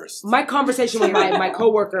So, the worst. My conversation with my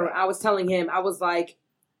coworker, I was telling him, I was like,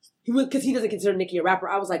 because he doesn't consider Nicki a rapper.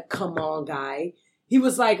 I was like, come on, guy. He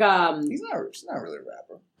was like, She's not really a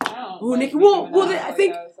rapper. I don't who like Nicki? Nicki Well, Minaj I like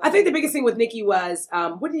think that, so. I think the biggest thing with Nicki was,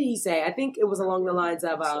 what did he say? I think it was along the lines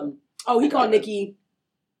of, he called Nicki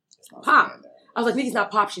It's not Pop. saying that. I was like, Nicki's not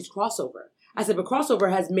pop, she's crossover. I said, but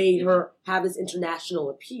crossover has made her have this international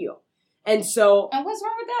appeal. And so, And what's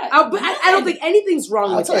wrong with that? but I don't think anything's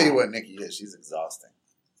wrong I'll with tell that. you what Nicki is. She's exhausting.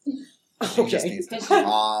 She just Okay. needs to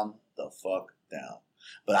calm the fuck down.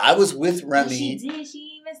 But I was with She Remy. did.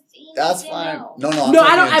 She even seen That's it fine. now. No, I'm No,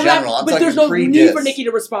 talking I don't. in I'm general. not. I'm But talking there's no pre-diss. need for Nicki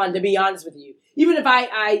to respond. To be honest with you, even if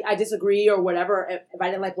I disagree or whatever, if I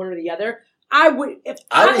didn't like one or the other, I would. If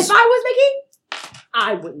I was Nicki,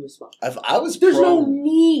 I wouldn't respond. If I was There's pro, no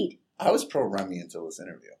need. I was pro Remy until this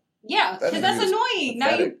interview. Yeah, because That that's interview was annoying.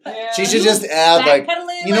 Now you Yeah. She should just add like,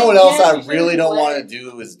 backpedaling. you know what else yeah, I she really shouldn't don't play. want to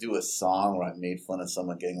do is do a song where I made fun of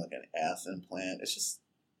someone getting like an ass implant. It's just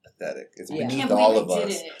pathetic. It's Yeah. I can't beneath all believe of you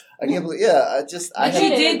us. did it. I can't believe. Yeah, I But she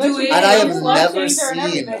have, did do it. And I have Slut never shamed her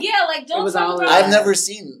and seen- everything. Yeah, like It don't was talk all about right. I've never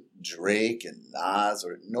seen Drake and Nas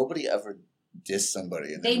or nobody ever diss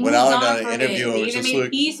somebody and They then moved went out on on an from interview it. and They was either just made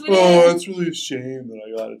like, peace with oh, it. it's really a shame that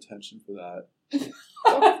I got attention for that.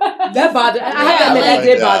 That bothered. I have to Yeah, admit, that like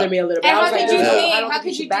did that. bother me a little bit. And I was how like, could you no, think? I don't How think could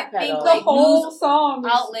you you should think backpedal. the like whole news song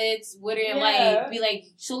was- outlets wouldn't Yeah. like be like,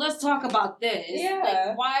 so let's talk about this. Yeah.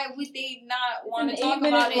 Like, why would they not want to It's talk an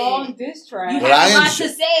about 8-minute long it? diss track. You Well, have I a lot enjoy-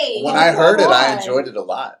 to say. When I heard it, I Why? enjoyed it a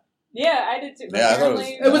lot. Yeah, I did too. But Yeah, I thought it was-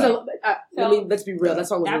 apparently- It was let's be real. That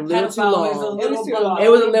song was That a little too pedophile long. was a It was little too long. It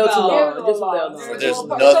was a little too bell. long. It was a Just little a little long. long. There was There's some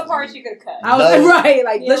part- nothing- some parts you could cut. I was No. right.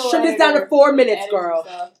 Like, let's trim this down to 4 minutes, Edit girl.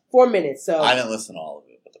 stuff. 4 minutes. So I didn't listen to all of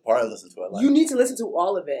it, but the part I listened to, I liked. you need to listen to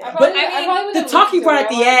all of it. I But probably- I I mean, probably the wouldn't talking listen part to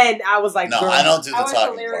at it. the end, I was like, No, girl. I don't do the I watched the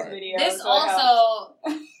talking lyric part. video. This so it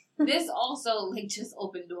helps. also like just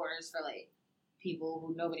opened doors for like people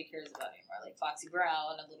who nobody cares about anymore, like Foxy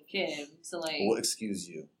Brown and Little Kim. So like, Well, excuse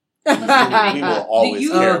you. We will always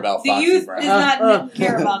youth- care about The Foxy youth Brown. does not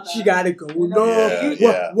care about that. She got it going on.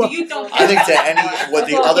 Yeah. The youth don't I care. think to any what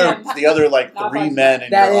the other like Not 3 Foxy men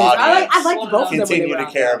in That your is, audience I liked both of them when they continue were to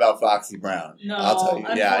out care there. about Foxy Brown. No, I'll tell you.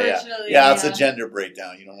 Yeah, unfortunately, it's a gender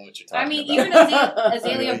breakdown. You don't know what you're talking I mean, about. even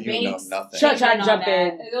Azalea You know Banks. nothing. Try to even jump on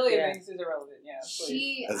in. that, Azalea Yeah. Banks is irrelevant. Yeah, please.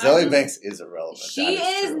 She, Azalea I Banks is irrelevant. She That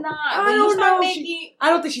is true. not. I When you don't start know. making, I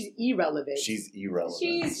don't think she's irrelevant. She's irrelevant.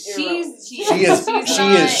 She's she's irrelevant.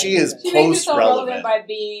 she is She makes herself post relevant relevant. by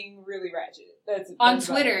being really ratchet. That's on about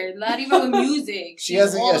Twitter, it. not even with music. She She's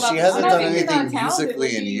hasn't all yeah, about she the hasn't I'm done not saying she's anything not talented, musically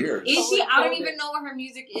but in she- years. Is she? I don't Totally. even know what her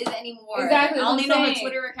music is anymore. Exactly, I that's only what know I'm her saying.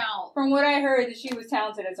 Twitter account. From what I heard, that she was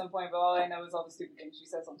talented at some point, but all I know is all the stupid things she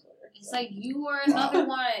says on Twitter. It's like you are another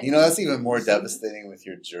one. You know, that's even more devastating with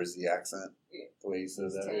your Jersey accent. The way you said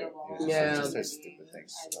that. terrible. It's Yeah. just her stupid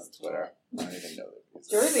things on Twitter. I don't even know that.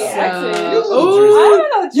 Jersey Oh. accent. Ooh. I don't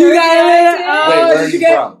know Jersey You got it. accent. Oh, Wait, where are you you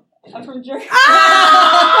get- from? I'm from Jersey.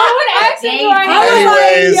 Ah! What accent do I I have? was like,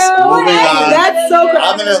 Anyways, yo, moving on. that's so good.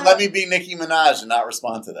 I'm gonna let me be Nicki Minaj and not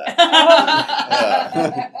respond to that.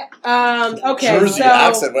 Yeah. Okay, Jersey so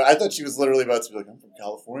accent. But I thought she was literally about to be like, "I'm from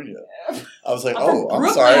California." I was like, I'm "Oh, from I'm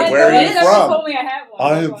Brooklyn. sorry. Where are They you never from?" told me I had one.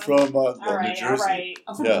 I am That's fine. from All New right, Jersey. all right.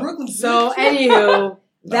 I'm from Yeah. Brooklyn. so bitch. anywho, No,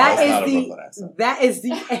 that that's not a is Brooklyn the accent. that is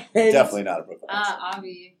the end. Definitely not a Brooklyn accent.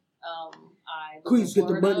 Avi, I live Queens in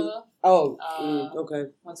get the Florida, money. Oh, Uh, okay.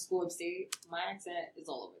 went to school upstate. My accent is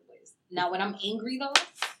all over the place. Now, when I'm angry though,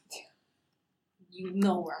 you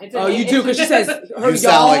know where I'm It's from. Oh, you do because she says her You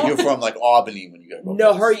sound like y'all. you're from like Albany when you get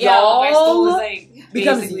No, her Yeah, my school was y'all like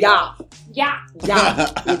becomes basically- yop. Yeah. Yop.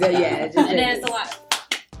 Yeah, it just And then is. it's a lot.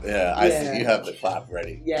 Yeah, I Yeah. see. You have the clap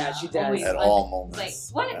ready Yeah, she Always. does. at Like- all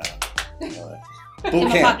moments. like, Yeah. In Boot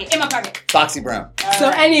my camp. pocket. In my pocket. Foxy Brown. So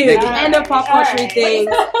anyway, the All end of pop right, culture all right.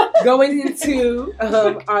 thing. Going into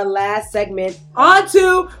our last segment, on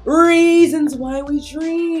to reasons why we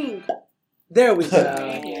drink. There we go.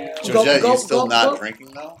 Thank you. Georgette, you still go, not go.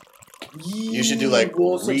 drinking though? You should do like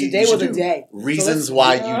Well, so you today should was a do day. Reasons So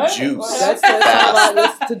why What? you juice. What? That's talk about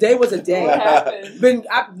this. Today was a What day. happened?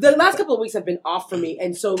 The last couple of weeks have been off for me,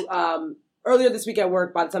 and so earlier this week at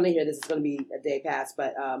work. By the time they hear this, it's going to be a day past.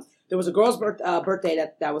 But there was a girl's birthday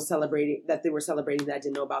that was celebrating that they were celebrating that I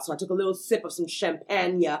didn't know about. So I took a little sip of some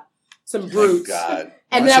champagne, some Thank brutes, God.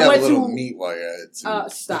 and Why then I don't you went have a little to meat while you're at it to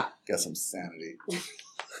stop. get some sanity.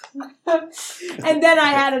 And then I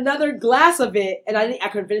had another glass of it, and I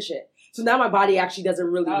couldn't finish it. So now my body actually doesn't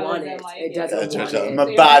really Oh, want doesn't it. like It it. doesn't Yeah, want Georgette, it. my So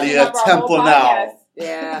you're body messing a up our temple whole now. podcast.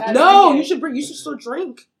 Yeah. That's No, okay. you should still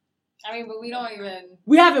drink. I mean, but we don't even.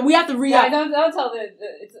 We have to re Yeah, up. don't tell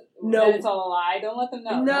it's No. that it's all a lie. Don't let them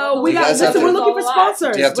know. No, we You got. guys have Listen, to- we're looking for It's all a lie.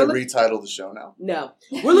 sponsors. Do you have to We're look- retitle the show now? No,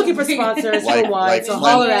 we're looking for sponsors Like- for wine. like so clean-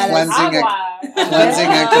 holler at us. cleansing and- Agua. Cleansing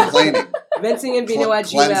and complaining. Venting and Vino at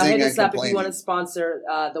Gmail. Cleansing Hit and us up if complaining. you want to sponsor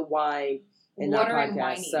the wine in our Water and podcast.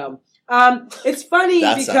 whining. So, it's funny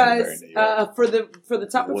That sounded because very New York. for the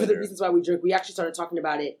topic for the Water. reasons why we drink, we actually started talking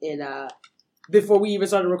about it in before we even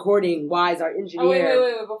started recording. Wise, our engineer. Oh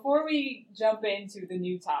wait! Before we jump into the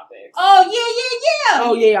new topics. Oh yeah.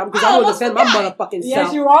 Oh yeah, because Oh, I'm going to almost defend my forgot. motherfucking Yes,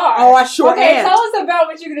 self. you are. Oh, I sure okay, am. tell us about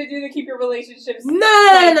what you're gonna do to keep your relationships. No.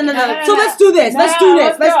 So let's do this. Let's do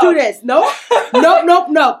this. Let's do this. No.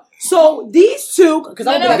 So these two, because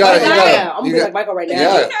I'm No, gonna be no, like you Michael got right it. now. I'm You gonna be got- like Michael right now.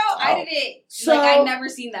 Yeah. You know, I did it. So- Like I'd never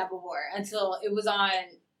seen that before until it was on.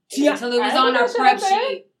 Yeah, until it was I on our think prep that's what I'm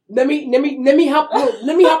sheet. Let me help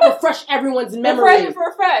refresh everyone's memory.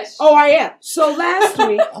 Refresh. Oh, I am. So last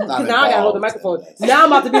week, I'm not because now I gotta hold the involved microphone. in this. Now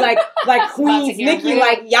I'm about to be like About to Queen's get Nikki, real.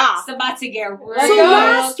 like yeah. It's about to get real So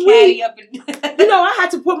last catty week- up and You know, I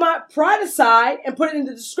had to put my pride aside and put it in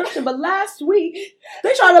the description. But last week,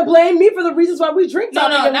 they tried to blame me for the reasons why we drink. no,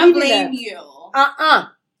 topic and not leaving blame them. you.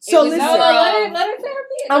 So It was listen, No, let her say her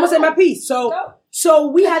piece. I'm gonna say my piece. So. Go. So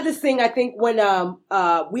we had this thing, I think, when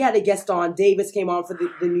we had a guest on. Davis came on for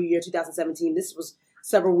the new year 2017. This was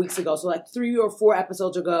several weeks ago. So like 3 or 4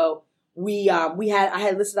 episodes ago, I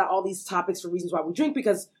had listed out all these topics for reasons why we drink,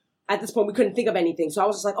 because at this point we couldn't think of anything. So I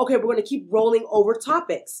was just like, okay, we're going to keep rolling over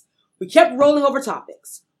topics. We kept rolling over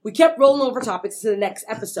topics. We kept rolling over topics to the next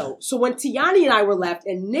episode. So when Tiani and I were left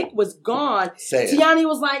and Nick was gone, Say it. Tiani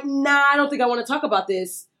was like, nah, I don't think I want to talk about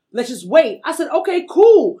this. Let's just wait. I said, okay,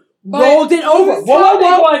 cool. But Rolled it over. whose Whoa, topic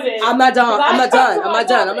whoa, whoa. was it? I'm not done. I'm not done. Because I I'm not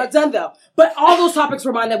done. I'm not done though. But all those topics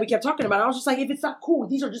were mine that we kept talking about. I was just like, if it's not cool,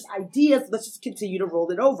 these are just ideas. Let's just continue to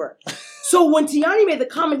roll it over. So when Tiani made the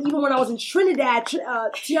comment, even when I was in Trinidad,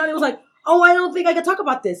 Tiani was like, oh, I don't think I can talk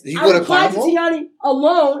about this. You I go to replied to Carnival? Tiani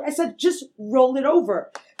alone and said, just roll it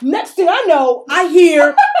over. Next thing I know, I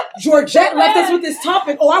hear Georgette left us with this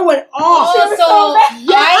topic. Oh, I went off. Also,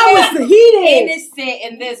 Yeah, I was heated. innocent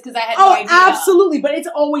in this because I had no Oh, idea. absolutely, but it's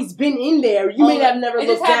always been in there. You may have never It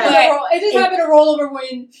looked just happened. at it. It just happened to roll over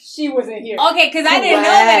when she wasn't here. Okay, because I didn't know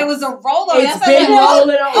that it was a rollover. It's That's been what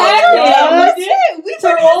rolling over. Yes. we To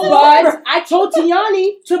roll But over. I told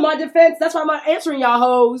Tiani, to my defense, that's why I'm not answering y'all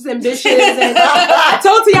hoes and bitches. And I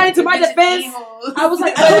told Tiani, to my defense, I was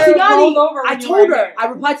like, I told Rolled Tiani, over I when you told weren't her, here. I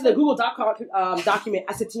replied to the Google document. I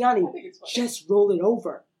said, Tiani, I think it's funny. just roll it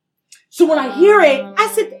over. So when I hear it, I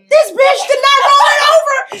said, this bitch did not roll it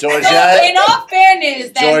over. Georgette, in all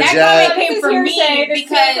fairness, that Georgette. comment came from me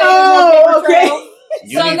because Oh, okay.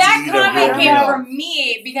 you so need that to eat comment a came real from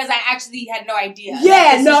me because I actually had no idea.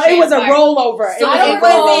 Yeah, This no, is it was a transpired. rollover. So It was I a don't wasn't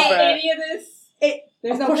recall rollover. any of this.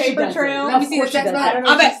 There's Of no course she paper doesn't. trail. Let me see the Of course she text doesn't. I don't know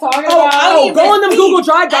I what bet. she's talking Oh, about. oh, go in them Google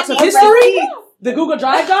Drive docs I of need history. receipts. The Google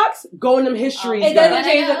Drive docs, go in them histories. It docs. doesn't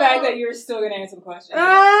change the fact that you're still gonna answer the question.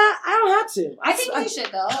 I don't have to. I think you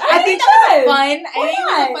should though. I think that was Why fun. I think it was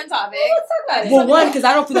a fun topic. Let's talk about it. Well, one, because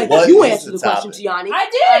I don't feel like What you is answered the the question, topic? Tiani. I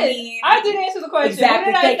did. I mean- I did answer the question.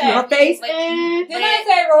 Exactly. What did Thank I you. say? Her face. Like, Didn't I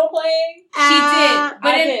say role playing? She did, but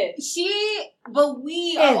I it- did. but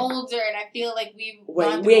we are older, and I feel like we've Wait,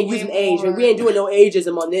 gone we ain't through using way age. more. We ain't doing no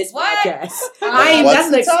ageism on this What? podcast. I ain't. What's That's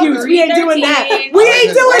an the excuse. topic? We ain't doing that. 13. We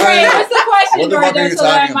ain't doing Right. that. What's the question, What the fuck are Georgia? you So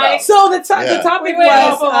that talking Mike- about? So the Yeah. topic We went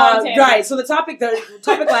was off a long tangent. right. So the topic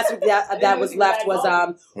last week that was left was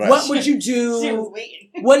Right. what would you She was do? waiting.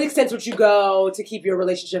 What extent would you go to keep your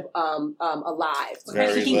relationship alive? What kind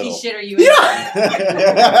of Very kinky little. shit are you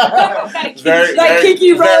very, Like very,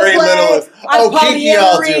 kinky role very play, little. Oh, like kinky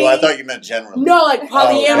I'll do. polyamory. I thought you meant generally. No, like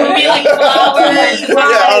polyamory, okay. like flowers.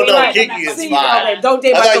 Yeah, oh no, Right. kinky is See, fine. okay, don't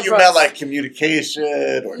date I Michael thought you Brooks. meant like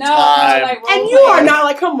communication or No, time. like And role you are playing. not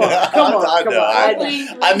like, come on, come on, I come know, on. I I know.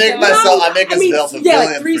 know. I make No, myself. I make I mean, myself a yeah, like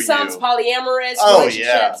villain threesomes, for you. polyamorous Oh, relationships.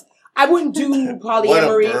 yeah. I wouldn't do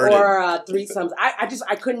polyamory burden. or threesomes.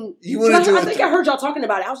 I couldn't. You wouldn't do I it. think I heard y'all talking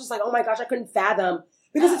about it. I was just like, oh my gosh, I couldn't fathom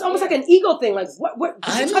because it's almost like an ego thing. Like, what?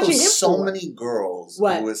 I you know touching him so for? many girls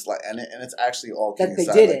What? who is like, and it's actually all That kidding they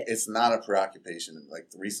aside. did Like, it. it's not a preoccupation, like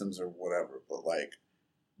threesomes or whatever, but like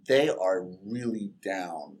they are really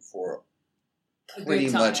down for A pretty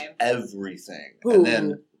good much time. everything. Who? And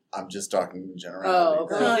then I'm just talking in general. Oh,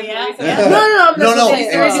 okay. Oh, yeah? No, No, I'm just saying.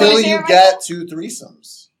 until Seriously? you get to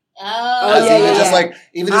threesomes. Oh, As yeah, in, yeah, just yeah. like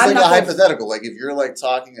even I'm just like a not gonna- hypothetical. Like if you're like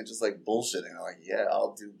talking and just like bullshitting, and like, yeah,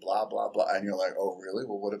 I'll do blah blah blah, and you're like, oh really?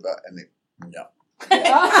 Well, what about? And they no.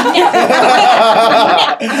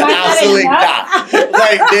 Absolutely not.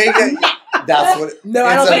 Like they get, that's what. No,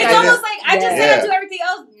 I don't But think it's I almost like I just said Yeah. I do everything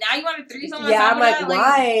else. Now you want a threesome? on Yeah, top I'm of like, that?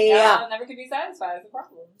 why? Yeah, never can be satisfied. That's a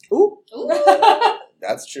problem. Ooh. Ooh.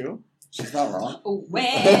 That's true. She's not wrong.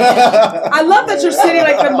 Well. I love that you're sitting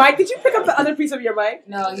like the mic. Did you pick up the other piece of your mic?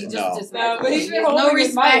 No, he just No. just No, but he's been no holding his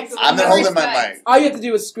respect. mic. I've been No holding my respect. mic. All you have to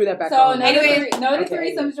do is screw that back So on. no, Anyway, no to okay.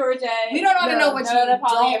 threesomes, Georgia. We don't want to know what no you to don't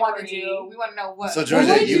want to polyamory. do. We want to know what. So What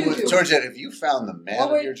Georgette, would you do? Georgette, if you found the man What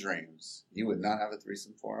of would- your dreams, you would not have a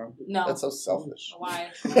threesome for him. No. That's so selfish. Why?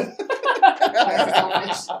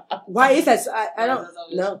 Why is that? I don't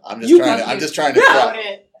know. I'm just You trying. can- I'm just trying to. Doubt Try.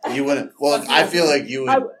 it. You wouldn't. Well, I feel like you would.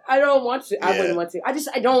 I don't want to. I Yeah. wouldn't want to.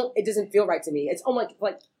 I don't. It doesn't feel right to me. It's almost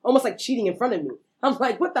like cheating in front of me. I'm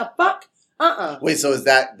like, what the fuck? Wait. So is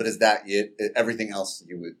that? But is that it? Everything else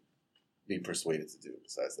you would be persuaded to do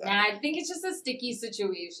besides that? Nah, I think it's just a sticky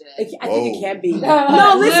situation. I think Whoa. it can be. No,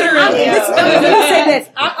 No, listen. literally. Let me say this.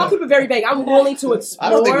 I'll keep it very vague. I'm willing to explore. I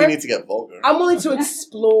don't think we need to get vulgar. I'm willing to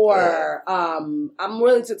explore. I'm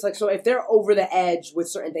willing to like. So if they're over the edge with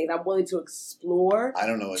certain things, I'm willing to explore. I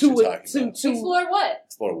don't know what you're talking about. To Explore what?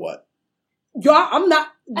 Explore what? y'all. I'm not.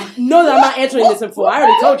 No, that I'm not answering this in full. I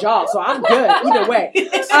already told y'all, so I'm good either way.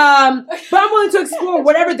 But I'm willing to explore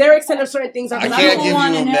whatever their extent of certain things are. I 'cause can't don't give you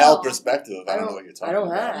wanna a know. male perspective. I don't know what you're I talking don't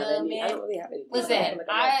about. have any. I don't really have any. Listen, Like,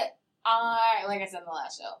 I like I said in the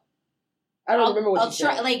last show. I don't remember what I'll you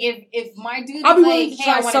try. said. Like if my dude I'll be is willing like, to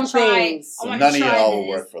hey, I try want some to try. things. I So want none to of try y'all will this.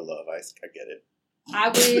 work for love. I get it.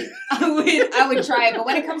 I would try it, but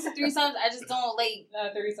when it comes to threesomes, I just don't like. No,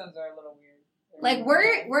 threesomes are a little weird. Like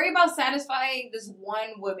worry about satisfying this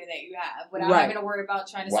one woman that you have without Right. having to worry about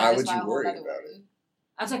trying to Why would satisfy you a whole worry other about woman.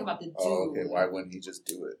 I'm talking about the dude. Oh, okay. Why wouldn't he just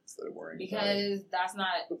do it instead of worrying? about it? Because that's not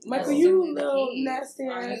Michael, necessarily you the little case. nasty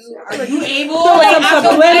Are ass. you able? Throwing Like, some I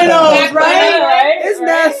feel subliminals, bad, right? It's Right?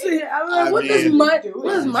 nasty. I'm like, I what does mean- Michael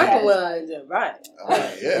want to do? Right.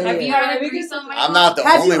 Yeah. Have you Yeah. had a threesome? I'm not the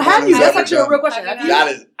Have only you? one. Have you? who's That's ever actually a done- real question. Have Have you? you?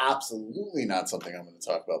 That is absolutely not something I'm going to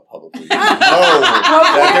talk about publicly. No,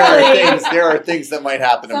 that there are things that might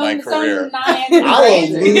happen in my career. I'll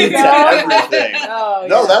allude to everything. Oh,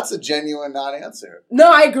 No, yeah. that's a genuine non-answer.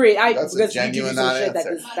 No, I agree. That's a because you do genuine some shit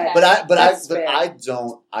non-answer. that But I that's fair.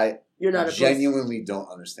 don't. You're not a genuinely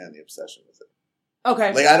don't understand the obsession with it.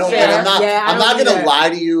 Okay. Like I don't. Yeah. I'm not. Yeah, I'm not don't gonna either. lie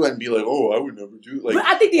to you and be like, oh, I would never do like. But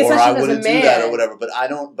I think the or I obsession as a wouldn't man. do that or whatever. But I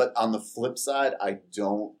don't. But on the flip side, I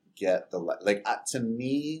don't get the like. To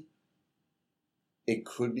me, it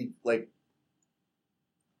could be like.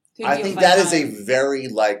 I think that is a very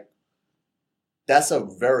like. That's a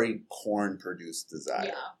very porn produced desire.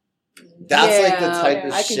 Yeah. That's like the type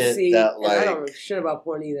of I can shit see, that and like. I don't know shit about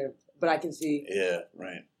porn either, but I can see. Yeah.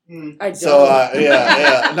 Right. I don't. So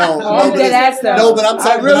yeah. No. I'm dead ass though. No, but I'm I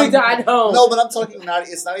talking. really don't. No, but I'm talking not.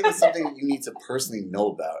 It's not even something that you need to personally know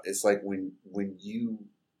about. It's like when you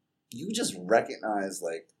just recognize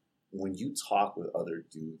like when you talk with other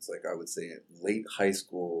dudes. Like I would say, in late high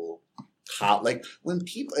school, like when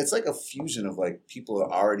people, it's like a fusion of like people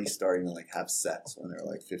are already starting to like have sex when they're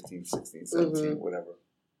like 15, 16, 17, whatever.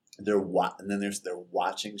 And then they're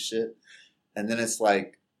watching shit, and then it's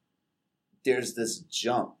like there's this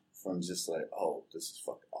jump from just like, oh, this is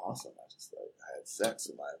fucking awesome. I had sex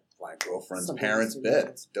in my girlfriend's parents' bed.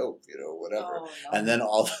 It's dope, whatever. Oh, no. And then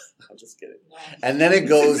I'm just kidding. No. And then it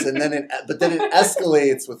goes, but then it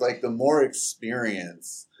escalates with like the more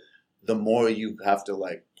experience, the more you have to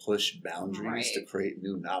like push boundaries to create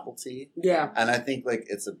new novelty. Yeah. And I think like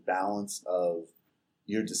it's a balance of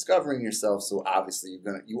you're discovering yourself, so obviously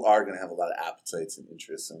you are gonna have a lot of appetites and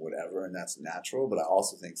interests and whatever, and that's natural. But I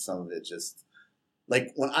also think some of it just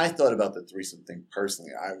like when I thought about the threesome thing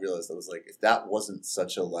personally, I realized I was like, if that wasn't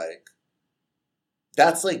such a like,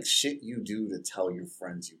 that's like shit you do to tell your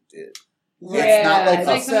friends you did. Yeah, it's not like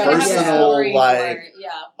it's a like personal like, yeah.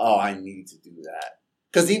 Oh, I need to do that.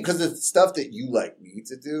 Because the stuff that you like need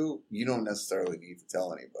to do, you don't necessarily need to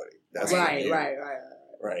tell anybody. That's right.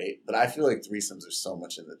 But I feel like threesomes are so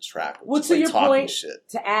much in the track. Well, to your point, shit.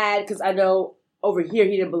 To add, because I know over here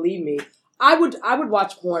he didn't believe me. I would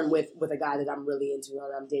watch porn with a guy that I'm really into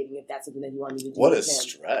and I'm dating if that's something that you want me to do. What a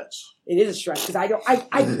stretch! It is a stretch because I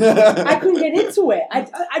couldn't get into it.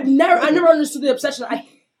 I never understood the obsession.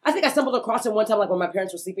 I think I stumbled across it one time, like when my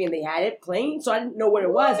parents were sleeping and they had it playing, so I didn't know what it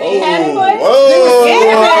was. They had it playing.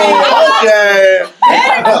 Okay.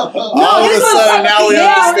 All of a sudden, now we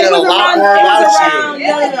understand a lot more about you.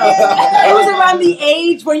 It was around the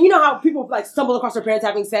age where you know how people like stumble across their parents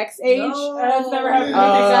having sex age. That's never happened.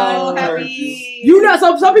 Some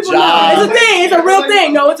people know. It's a thing. It's a real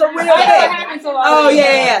thing. No, it's a real thing. Oh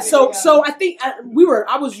yeah. So I think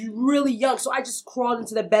I was really young, so I just crawled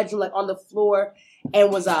into the bedroom like on the floor.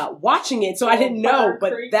 And was watching it, so I didn't know.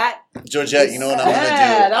 But that Georgette, you know what I'm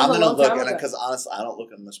gonna do? I'm gonna look, because honestly, I don't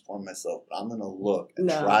look at much porn myself. But I'm gonna look and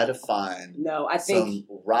try to find some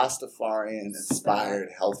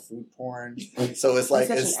Rastafarian-inspired health food porn. So it's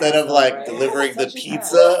like instead of like delivering the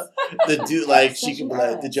pizza, the dude like she can be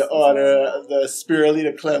like, "Did you order the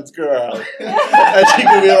spirulina cleanse, girl?" And she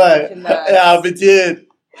can be like, "Yeah, we did.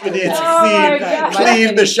 We need to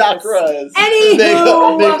clean the chakras.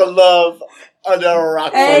 Make a love." Under a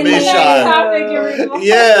rock formation.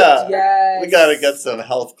 Yeah. Yes. We gotta get some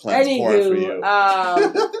health cleanse porn for you.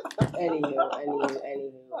 Anywho.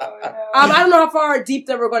 I don't know how far deep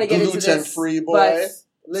that we're going to get into this. Gluten-free, boy.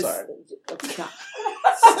 Sorry. Stop.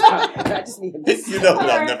 I just need him. You know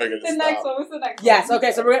that I'm never going to stop. What's the next one? Yes,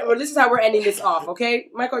 okay, so this is how we're ending this off, okay?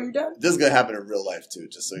 Michael, are you done? This is going to happen in real life, too,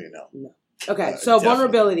 just so you know. No. Okay, so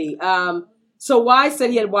vulnerability. So Wise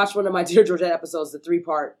said he had watched one of my Dear Georgette episodes, the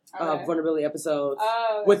 3-part vulnerability episode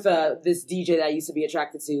with this DJ that I used to be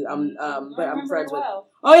attracted to. But I'm friends with.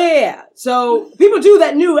 Oh yeah. So people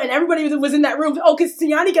that knew, and everybody was in that room. Oh, because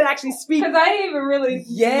Tiani can actually speak. Because I didn't even really.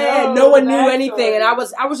 Yeah, no one knew anything, and I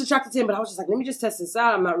was attracted to him, but I was just like, let me just test this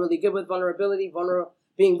out. I'm not really good with vulnerability.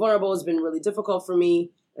 Being vulnerable has been really difficult for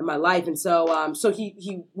me in my life, and so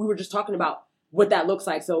we were just talking about what that looks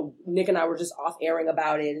like. So Nick and I were just off airing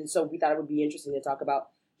about it. And so we thought it would be interesting to talk about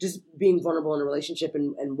just being vulnerable in a relationship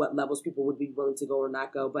and what levels people would be willing to go or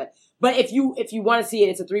not go. But if you want to see it,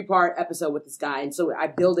 it's a 3-part episode with this guy. And so I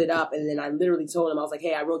build it up and then I literally told him, I was like,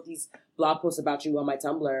 hey, I wrote these blog posts about you on my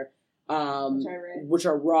Tumblr, which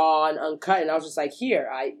are raw and uncut. And I was just like,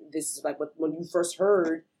 this is like when you first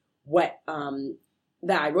heard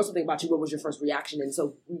that I wrote something about you, what was your first reaction? And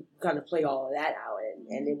so we kind of play all of that out.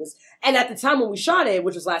 And it was, and at the time when we shot it,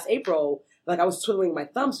 which was last April, like I was twiddling my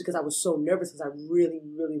thumbs because I was so nervous because I really,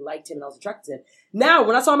 really liked him and I was attracted to him. Now,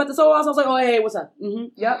 when I saw him at the Soul House, I was like, oh, hey, what's up? Mm-hmm.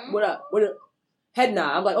 Yep. What up? Head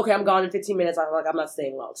nod. I'm like, okay, I'm gone in 15 minutes. I'm not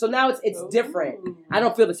staying long. So now it's different. I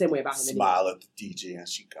don't feel the same way about him anymore. Smile at the DJ and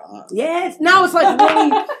she gone. Yes. Now it's like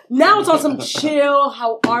really. Now it's on some chill.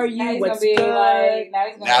 How are you? What's good?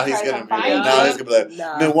 Now he's gonna be like,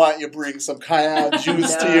 then why don't you bring some cayenne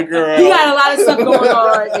juice to your girl? He got a lot of stuff going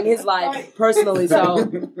on in his life personally. So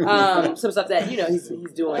some stuff that he's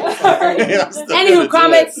doing. So, anywho,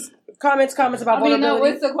 comments about vulnerability. No,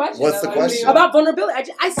 what's the question? What's the question? About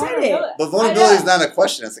vulnerability. I said it. But vulnerability is not a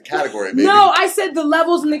question, it's a category, baby. No, I said the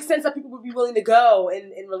levels and the extents that people would be willing to go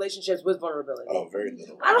in relationships with vulnerability. Oh, very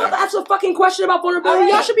little. I don't have to ask a fucking question about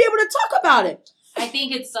vulnerability. Y'all should be able to talk about it. I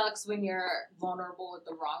think it sucks when you're vulnerable with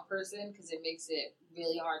the wrong person because it makes it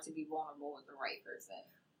really hard to be vulnerable with the right person.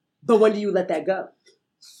 But when do you let that go?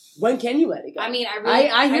 When can you let it go? I mean,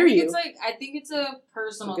 I hear you. I think it's a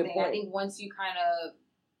personal thing. Point. I think once you kind of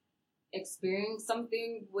experience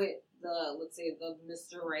something with let's say the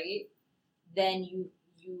Mr. Right, then you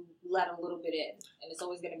let a little bit in, and it's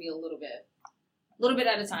always going to be a little bit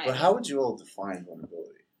at a time. But how would you all define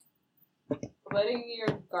vulnerability? Letting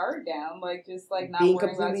your guard down, like just like not being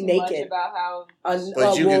worrying about completely too naked. much about how.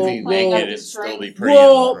 But you can be naked and still be pretty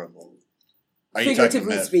well, vulnerable. Are you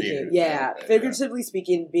figuratively talking speaking, figuratively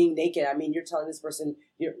speaking, being naked. I mean, you're telling this person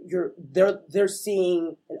they're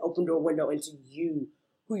seeing an open door window into you,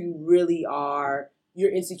 who you really are, your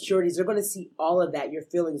insecurities. They're going to see all of that, your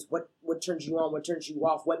feelings, what turns you on, what turns you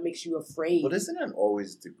off, what makes you afraid. But isn't it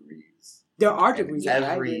always degrees? There are degrees.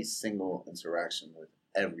 Every single interaction with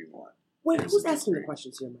everyone. Wait, who's asking the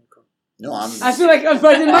questions here, Michael? No, I feel like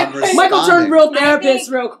Michael turned real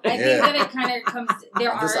therapist real quick. I think that it kind of comes.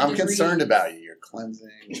 I'm concerned about you. Your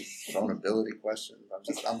cleansing, vulnerability questions.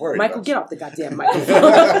 I'm worried. Michael, about get you. off the goddamn microphone.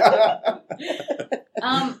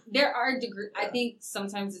 There are degrees. I think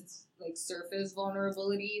sometimes it's like surface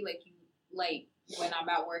vulnerability. Like when I'm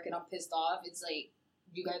at work and I'm pissed off, it's like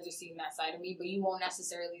you guys are seeing that side of me, but you won't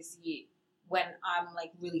necessarily see it when I'm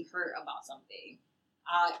like really hurt about something.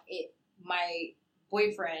 My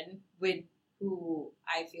boyfriend, who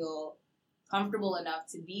I feel comfortable enough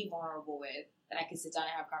to be vulnerable with, that I can sit down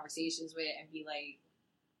and have conversations with and be like,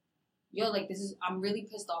 yo, like I'm really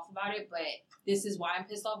pissed off about it, but this is why I'm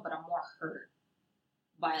pissed off, but I'm more hurt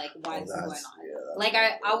by like why this is going on. Yeah, like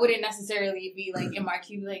I wouldn't necessarily be like in my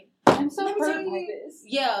cube like, I'm so hurt by this.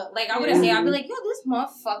 Yeah, like I wouldn't say, I'd be like, yo, this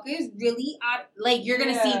motherfucker is really odd. Like you're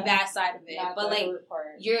gonna see that side of it. Not but like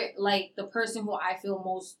you're like the person who I feel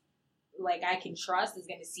most like I can trust is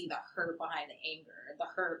gonna see the hurt behind the anger, the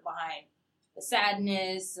hurt behind the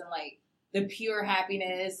sadness, and like the pure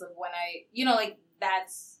happiness of when like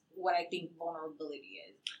that's what I think vulnerability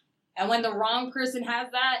is. And when the wrong person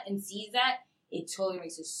has that and sees that, it totally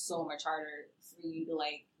makes it so much harder for you to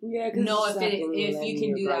like know if you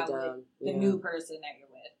can do that with the new person that you're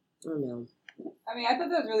with. I know. I mean, I thought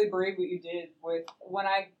that was really brave what you did with when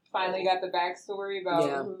I finally got the backstory about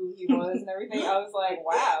who he was and everything. I was like,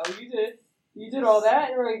 wow, you did all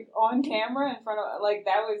that like on camera in front of like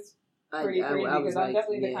that was pretty crazy because I'm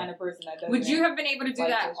definitely the kind of person that does. Would you have been able to do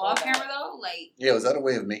that off camera though? Like, was that a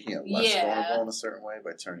way of making it less vulnerable in a certain way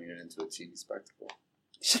by turning it into a TV spectacle?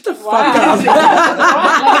 Shut the fuck up.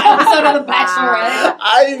 Episode of The Bachelorette.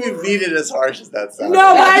 I didn't even mean it as harsh as that sounded.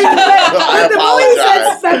 No, but the moment you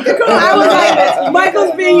said spectacle, I was like,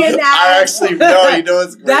 Michael's being an ass. I actually, no, you know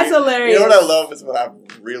what's great? That's hilarious. You know what I love is when I'm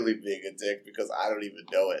really being a dick because I don't even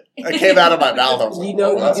know it. It came out of my mouth. I was like, you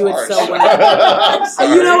do harsh. it so well.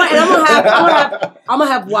 And you know what? And I'm gonna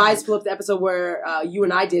have Wise flip the episode where you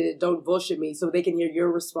and I did it. Don't bullshit me, so they can hear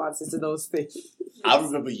your responses to those things. I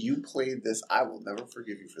remember you played this. I will never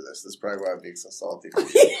forgive you for this. This is probably why I'm being so salty.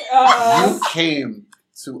 You came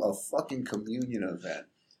to a fucking communion event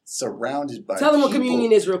surrounded by Tell them what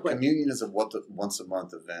communion is real quick. Communion is a once a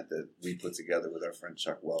month event that we put together with our friend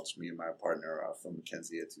Chuck Welch, me and my partner from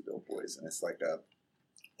Mackenzie at Two Dope Boys. And it's like a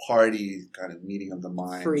party kind of meeting of the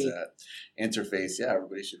minds at Interface. Yeah,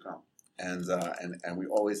 everybody should come. And we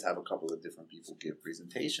always have a couple of different people give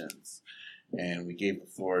presentations. And we gave the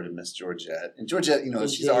floor to Miss Georgette. And Georgette,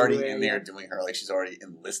 she's already in there doing her, like, she's already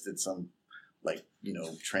enlisted some, like,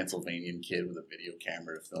 Transylvanian kid with a video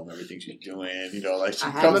camera to film everything she's doing. Like, she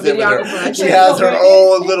comes in with her, she has her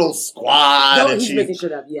own little squad. And he's making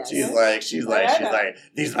shit up, yes. She's like,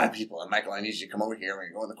 these are my people. And Michael, I need you to come over here. We're going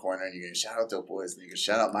to go in the corner and you can shout out Dope Boys and you can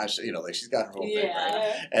shout out my shit. Like, she's got her whole thing,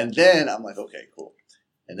 right? And then I'm like, okay, cool.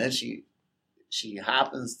 And then she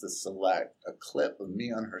happens to select a clip of me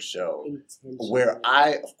on her show where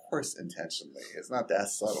I, of course, intentionally, it's not that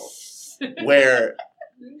subtle, where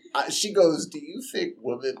she goes, do you think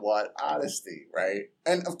women want honesty, right?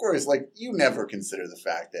 And, of course, like, you never consider the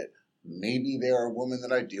fact that maybe there are women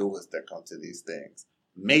that I deal with that come to these things.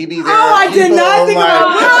 Maybe there I are did people not on think my-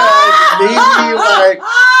 about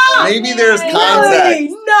maybe there's Really?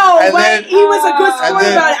 context. No, And but then- he was a good sport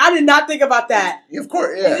then- about it. I did not think about that. Of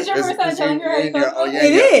course, yeah. Is this your first time 'cause telling her how you felt about it?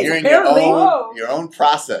 It is, You're in apparently. your own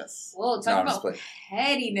process. Whoa, No, talk I'm just about playing.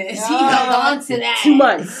 pettiness. No. He held on to that. 2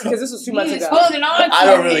 months, because this was 2 months He was ago. holding on to I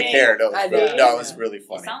don't really it. care. No, I it was, do. no, it was really It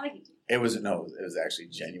funny. sounded like he did. It was actually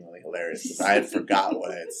genuinely hilarious because I had forgot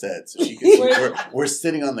what I had said. So she could, we're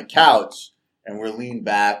sitting on the couch and we're leaned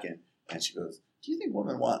back and she goes, "Do you think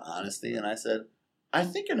women want honesty?" And I said, "I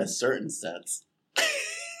think in a certain sense."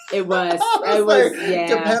 It was. I It was. like, Yeah.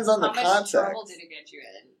 Depends on the How much context. trouble did it get you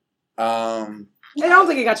in? I don't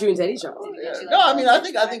think it got you into any trouble. Yeah. No, I mean, I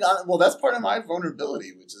think, well, that's part of my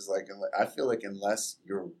vulnerability, which is like, I feel like unless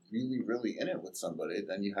you're really, really in it with somebody,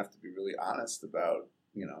 then you have to be really honest about,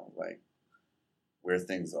 like where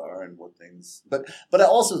things are and what things. But I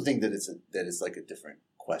also think that it's like a different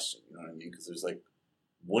question. You know what I mean? Because there's like,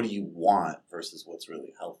 what do you want versus what's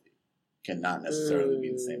really healthy cannot necessarily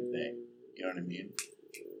be the same thing. You know what I mean?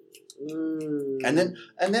 And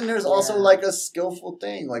then there's also like a skillful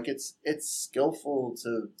thing. Like it's skillful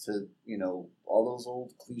to all those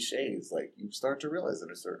old cliches. Like you start to realize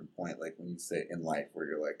at a certain point, like when you say in life where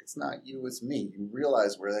you're like, it's not you, it's me. You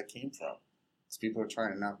realize where that came from. Because people are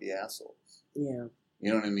trying to not be assholes. Yeah.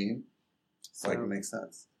 You know what I mean? It's like it makes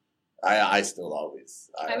sense. I still always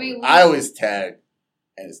I always tag,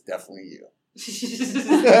 and it's definitely you.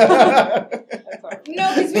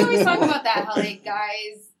 No, because we always talk about that, how like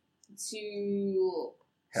guys to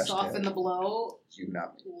soften the blow You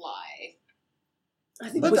not me. lie. I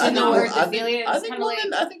think, But but I you know think, what? I think, feelings, I think kinda women.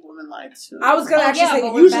 like- I think women lie too. I was gonna actually yeah, say.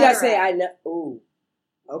 but we're Usually, I better say at I know. Ooh.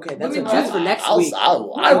 Okay, that's Women for next I'll- week.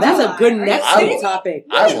 I'll- Oh, that's a good Are you next serious? week topic.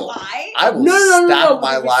 I will. lie. I will No, stack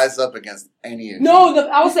my because- lies up against any of you. No,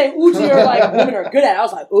 I was saying Uchi are like women are good at it. I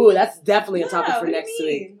was like, ooh, that's definitely a topic for what do you next mean?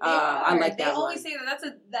 week. They I are. like They that one. always say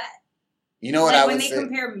that. You know what like I when would they say?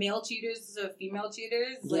 compare male cheaters to female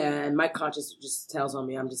cheaters. Like, Yeah, and my conscience just tells on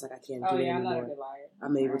me. I'm just like, I can't do Oh it yeah, I'm not a anymore. good liar.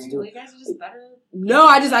 I'm able to do well, it. you guys are just better. No,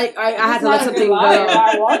 I had to let Not a something good liar. go.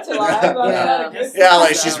 I want to lie, but I'm not a good Yeah,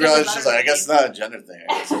 like So- she's realized she's like, I guess it's not a gender thing.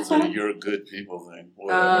 I guess it's a you're a good people thing.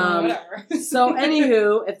 Whatever. whatever. So,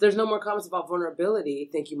 anywho, if there's no more comments about vulnerability,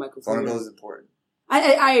 thank you, Michael. For Vulnerability is important.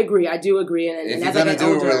 I agree. I do agree. And If you're as I gonna get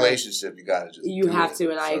do older, a relationship, you gotta just you do have it. to,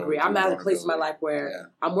 and I So agree. do I'm at a place in my vulnerability. life where Yeah.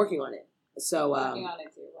 I'm working on it. So, Working on it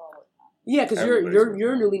too. We're all working on it. yeah, because Everybody's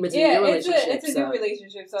you're newly minted in your Yeah, relationship. it's a new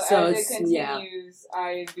relationship. So So as it it's- continues,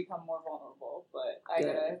 I become more vulnerable. But I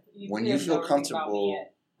Good. gotta. When you you don't feel know everything about me comfortable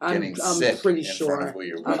yet. getting I'm sick pretty in sure. front of who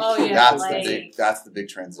you're with. Oh, yeah, that's like- the big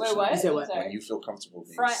transition. Wait, what? You said what? Sorry. When you feel comfortable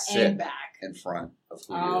being Front sick and back. in front of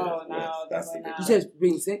who Oh, you're no, with. That's the definitely big not. You said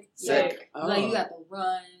being sick? sick. Oh. Like you got the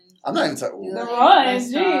run. I'm not even talking. You The like, run,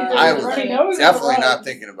 messed jeez. up. I was Runny nose definitely is the not run.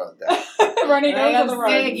 thinking about that. Runny Like, nose on the I'm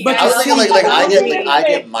run. sick, you But I was you're thinking saying- I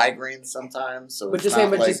get migraines sometimes, so But it's you're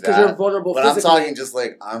saying, not but like just because you're that. vulnerable But I'm physically. talking just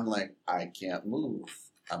like I can't move.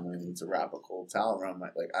 I'm gonna need to wrap a cold towel around my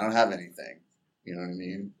I don't have anything. You know what I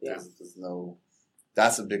mean? Yeah. There's no.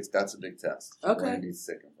 That's a big test. You're Okay. going to be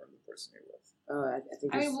sick in front of the person you're with. I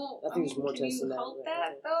think I there's, mean, well, I think there's more can tests you than that. help but-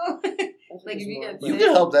 that though? I think Like, there's if you more, get but- You can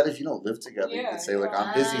help that if you don't live together. You Yeah, can say like yeah.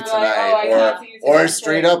 I'm busy Like, tonight, I can't see you or today.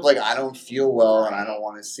 straight up like I don't feel well and I don't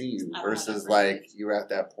want to see you. I don't Versus have like you're at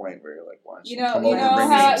that point where you're like, why don't You you know, come you over know and bring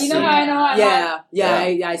me how some you know soup? how I know I'm not,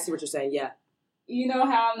 Yeah, I see what you're saying. Yeah. you know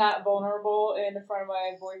how I'm not vulnerable in front of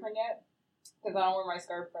my boyfriend yet because I don't wear my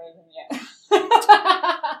scarf in front of him yet.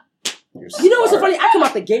 You know what's so funny? I come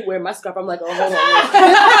out the gate wearing my scarf. I'm like, oh, hold on.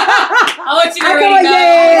 I'll let you I already come out, know.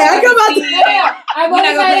 yeah, I come out the Yeah, I've We're not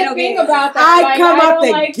always gonna had play to no think games. about that. I Like, come I out don't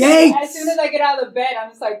the like gates. as soon as I get out of the bed, I'm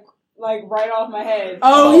just like right off my head.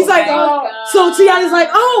 Oh, he's like, my oh. God. So Tiana's like,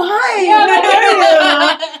 oh, hi. Yeah,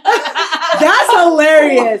 That's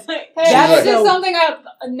hilarious. Hey, That's this is so- something I've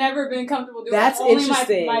never been comfortable doing. That's Only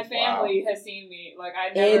interesting. My family has seen me. Like I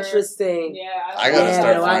never. Interesting. Yeah, I gotta Yeah,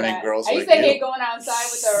 start no, finding that. girls I used like to you. hate going outside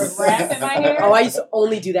with a wrap in my hair. Oh, I used to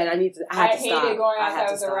only do that. I I had to stop. hated going I had outside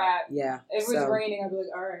to with a stop. wrap. Yeah. If it was so. raining, I'd be like,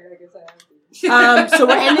 all right, I guess I have to. So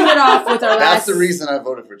we're ending it off with our That's last. the reason I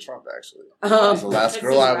voted for Trump. Actually, the last It's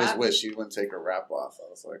girl his I was rap. with, she wouldn't take her wrap off. I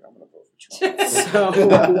was like, I'm gonna vote for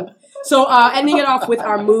Trump. So ending it off with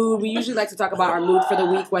our mood. We usually like to talk about our mood for the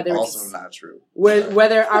week, whether Also it's not true.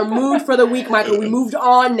 whether our mood for the week, Michael. We moved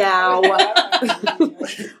on now.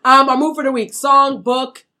 Our mood for the week: song,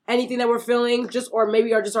 book, anything that we're feeling, or maybe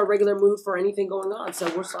just our regular mood for anything going on. So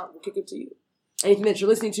we'll kick it to you. Anything that you're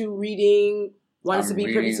listening to, reading, want us to be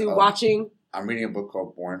privy to, watching. I'm reading a book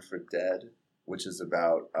called Born for Dead. which is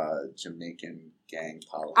about Jamaican gang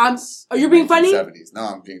politics. Are you being funny? 70s. No,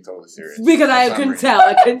 I'm being totally serious. Because I couldn't tell.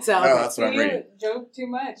 I couldn't tell. No, that's what I'm You reading. joke too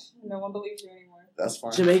much. No one believes you anymore. That's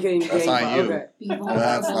fine. Jamaican That's gang. on you. Okay.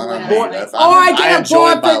 That's not on me. Born, That's or I I get a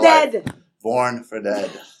enjoyed Born my for life. Dead. Born for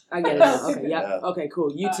Dead. I get it now. Okay, yeah. Yeah. Okay,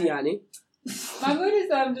 cool. You, Tiani. My mood is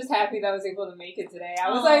I'm just happy that I was able to make it today. I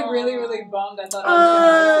was like really, really bummed. I thought I was going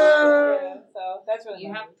to miss it. Yeah, so that's really You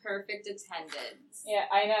nice. have perfect attendance. Yeah,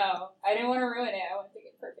 I know. I didn't want to ruin it. I wanted to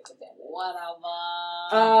get perfect attendance.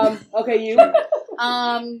 Whatever. Okay, you.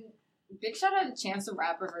 Big shout out to Chance the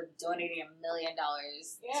Rapper for donating $1 million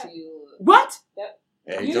Yeah. to What?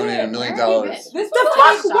 Yeah, he Yeah, donated $1 million. where have you been? This The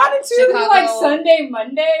was fuck? Why did you? Chicago- like Sunday,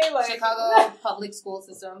 Monday, like Chicago public school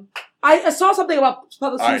system. I saw something about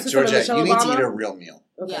public All school right, system and Georgette, Michelle you need to Obama. eat a real meal.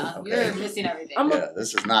 Okay. Yeah, Okay. you're missing everything. Yeah,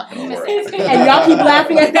 this is not going to work. And y'all keep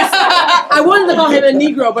laughing at this. I wanted to call him a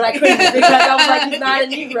Negro, but I couldn't because I was like, he's not a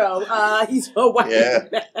Negro. He's a white Yeah.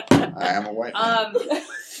 man. I am a white man.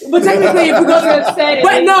 But technically, if we go to upset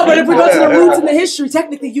but if we go to the roots in the history,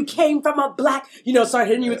 technically, you came from a black. Start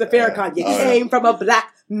hitting you with the Farrakhan. You came from a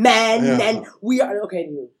black man, Yeah. and we are okay.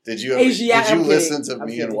 Did you I'm listen kidding. to I'm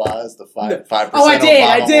me kidding. and Waz, the 5%? Oh, I did,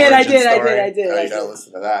 I Obama did, I origin did, I story? did, I did, Oh, I you gotta did.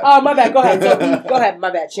 listen to that. Oh, my bad. Go ahead. Go ahead. My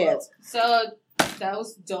bad. Chance. So that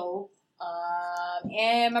was dope.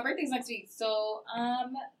 And my birthday's next week, so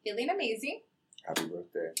feeling amazing. Happy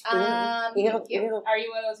birthday. Thank you. Are you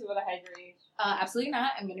one of those people that hide your age? Absolutely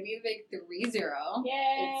not. I'm gonna be the big 30.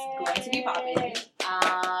 Yay! It's going to be popping.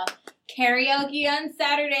 Karaoke on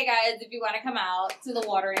Saturday, guys. If you want to come out to the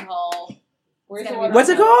watering hole. Where's It's the gonna be water? What's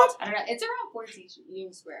it called? I don't know. It's around 14th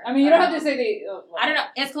Union Square. I mean, you don't have to say the. I don't know.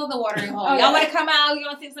 It's called the watering hole. Oh, Y'all yeah. want to come out? You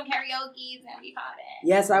want to sing some karaoke? It's gonna be popping.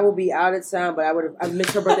 Yes, I will be out of town, but I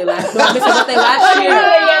missed her birthday last. No, I missed her birthday last year.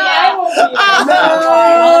 I won't be there.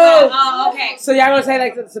 No. Oh, okay. So y'all gonna say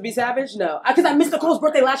like to be savage? No, because I missed Nicole's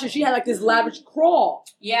birthday last year. She had like this lavish crawl.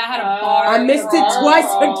 Yeah, I had a bar. I missed it twice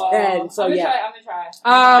again. So I'm yeah. gonna try.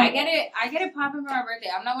 I get it popping for my birthday.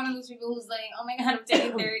 I'm not one of those people who's like, oh my god, I'm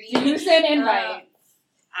turning 30. You send invite.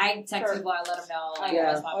 I text people, I let them know. Like, Yeah.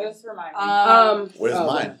 what's popping. Just remind me. Where's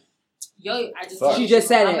mine? Yo, I just Fuck. She just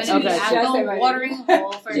said I'm it. gonna be Okay. at She just the invited watering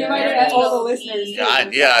hole for She your invited karaoke. all the listeners.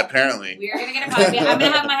 Yeah, apparently. We're gonna get a party. I'm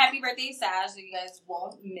gonna have my happy birthday sash, so you guys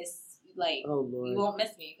won't miss. Like, Oh you Lord. won't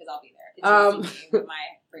miss me because I'll be there. It's just me with my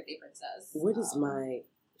birthday princess. What is my?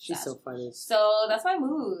 She's Sash. so funny. So that's my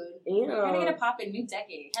mood. You We're gonna get a know. pop in new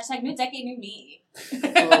decade. Hashtag new decade, new me.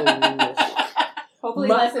 Oh, Hopefully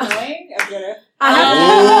My- less annoying. I'm gonna. I have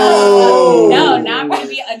Oh. No, not gonna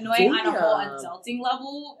be annoying on a whole Damn. adulting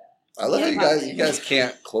level. I love Yeah, that you guys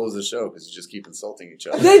can't close the show because you just keep insulting each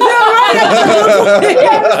other. They do right.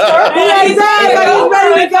 Yeah, exactly. Like, he's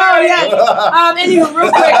ready to go. Yes. Anywho,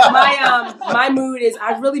 real quick, my mood is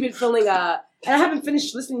I've really been feeling and I haven't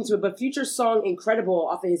finished listening to it, but Future's song "Incredible"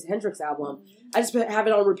 off of his Hendrix album. I just have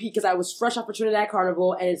it on repeat because I was fresh off of Trinidad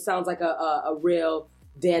Carnival, and it sounds like a real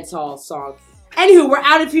dancehall song. Anywho, we're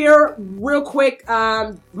out of here real quick.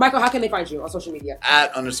 Michael, how can they find you on social media?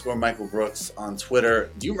 @_ Michael Brooks on Twitter.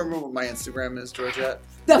 Do you remember what my Instagram is, Georgette?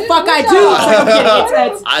 The fuck I do. I'm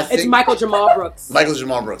kidding. I It's think Michael Jamal Brooks. Michael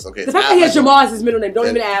Jamal Brooks. Okay. The fact that he has Jamal as his middle name, don't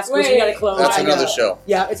even ask. Wait, We got to close. That's I another know. show.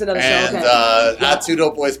 Yeah, it's another And show. Okay. @Two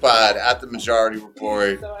Dope Boys Pod, @The Majority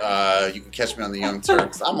Report. You can catch me on the Young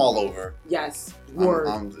Turks. I'm all over. Yes.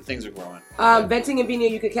 Word. Things are growing. Venting and Vino,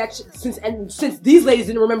 you could catch since these ladies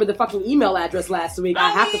didn't remember the fucking email address last week.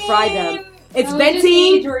 I have to fry them. It's No, we just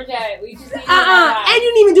need Venting. Georgette. We just need And you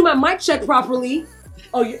didn't even do my mic check properly.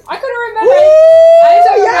 Oh, you. I couldn't Woo! remember.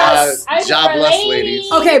 Yes. I God bless,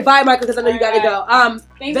 ladies. Okay, bye, Michael, because I know you got to go.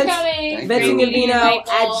 Thanks Vent- for coming. Thank Venting you. and Vino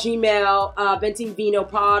Michael. at Gmail. Venting Vino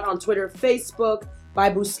Pod on Twitter, Facebook. Bye,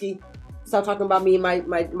 Booski. Stop talking about me and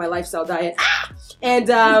my lifestyle diet. And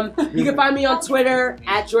you can find me on Twitter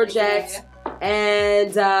at Georgette.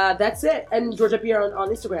 And that's it. And Georgette Pierre on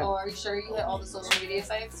Instagram. Oh, are you sure you hit all the social media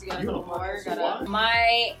sites? You gotta You go don't more. know, so why?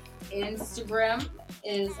 My Instagram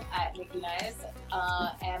is @NikkiNice,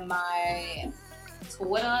 and my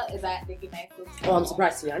Twitter is @NikkiNice. Oh, I'm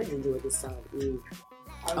surprised Tiani didn't do it this time.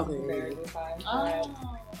 I was Okay. very this time. Oh.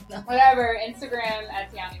 Whatever. Instagram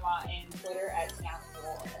 @TianiWa and Twitter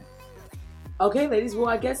 @TianiWa. Okay, ladies. Well,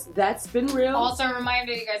 I guess that's been real. Also, a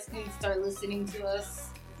reminder: you guys can start listening to us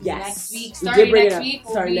Yes. next week. We Starting did bring it next up. week.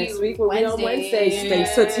 Starting next week, we'll be on Wednesdays.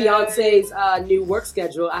 Thanks to Tiance's new work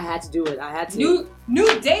schedule. I had to do it. I had to.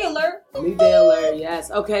 New day alert. New day alert.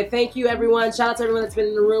 Yes. Okay. Thank you, everyone. Shout out to everyone that's been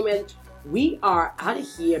in the room, and we are out of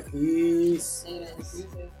here. Peace. It is.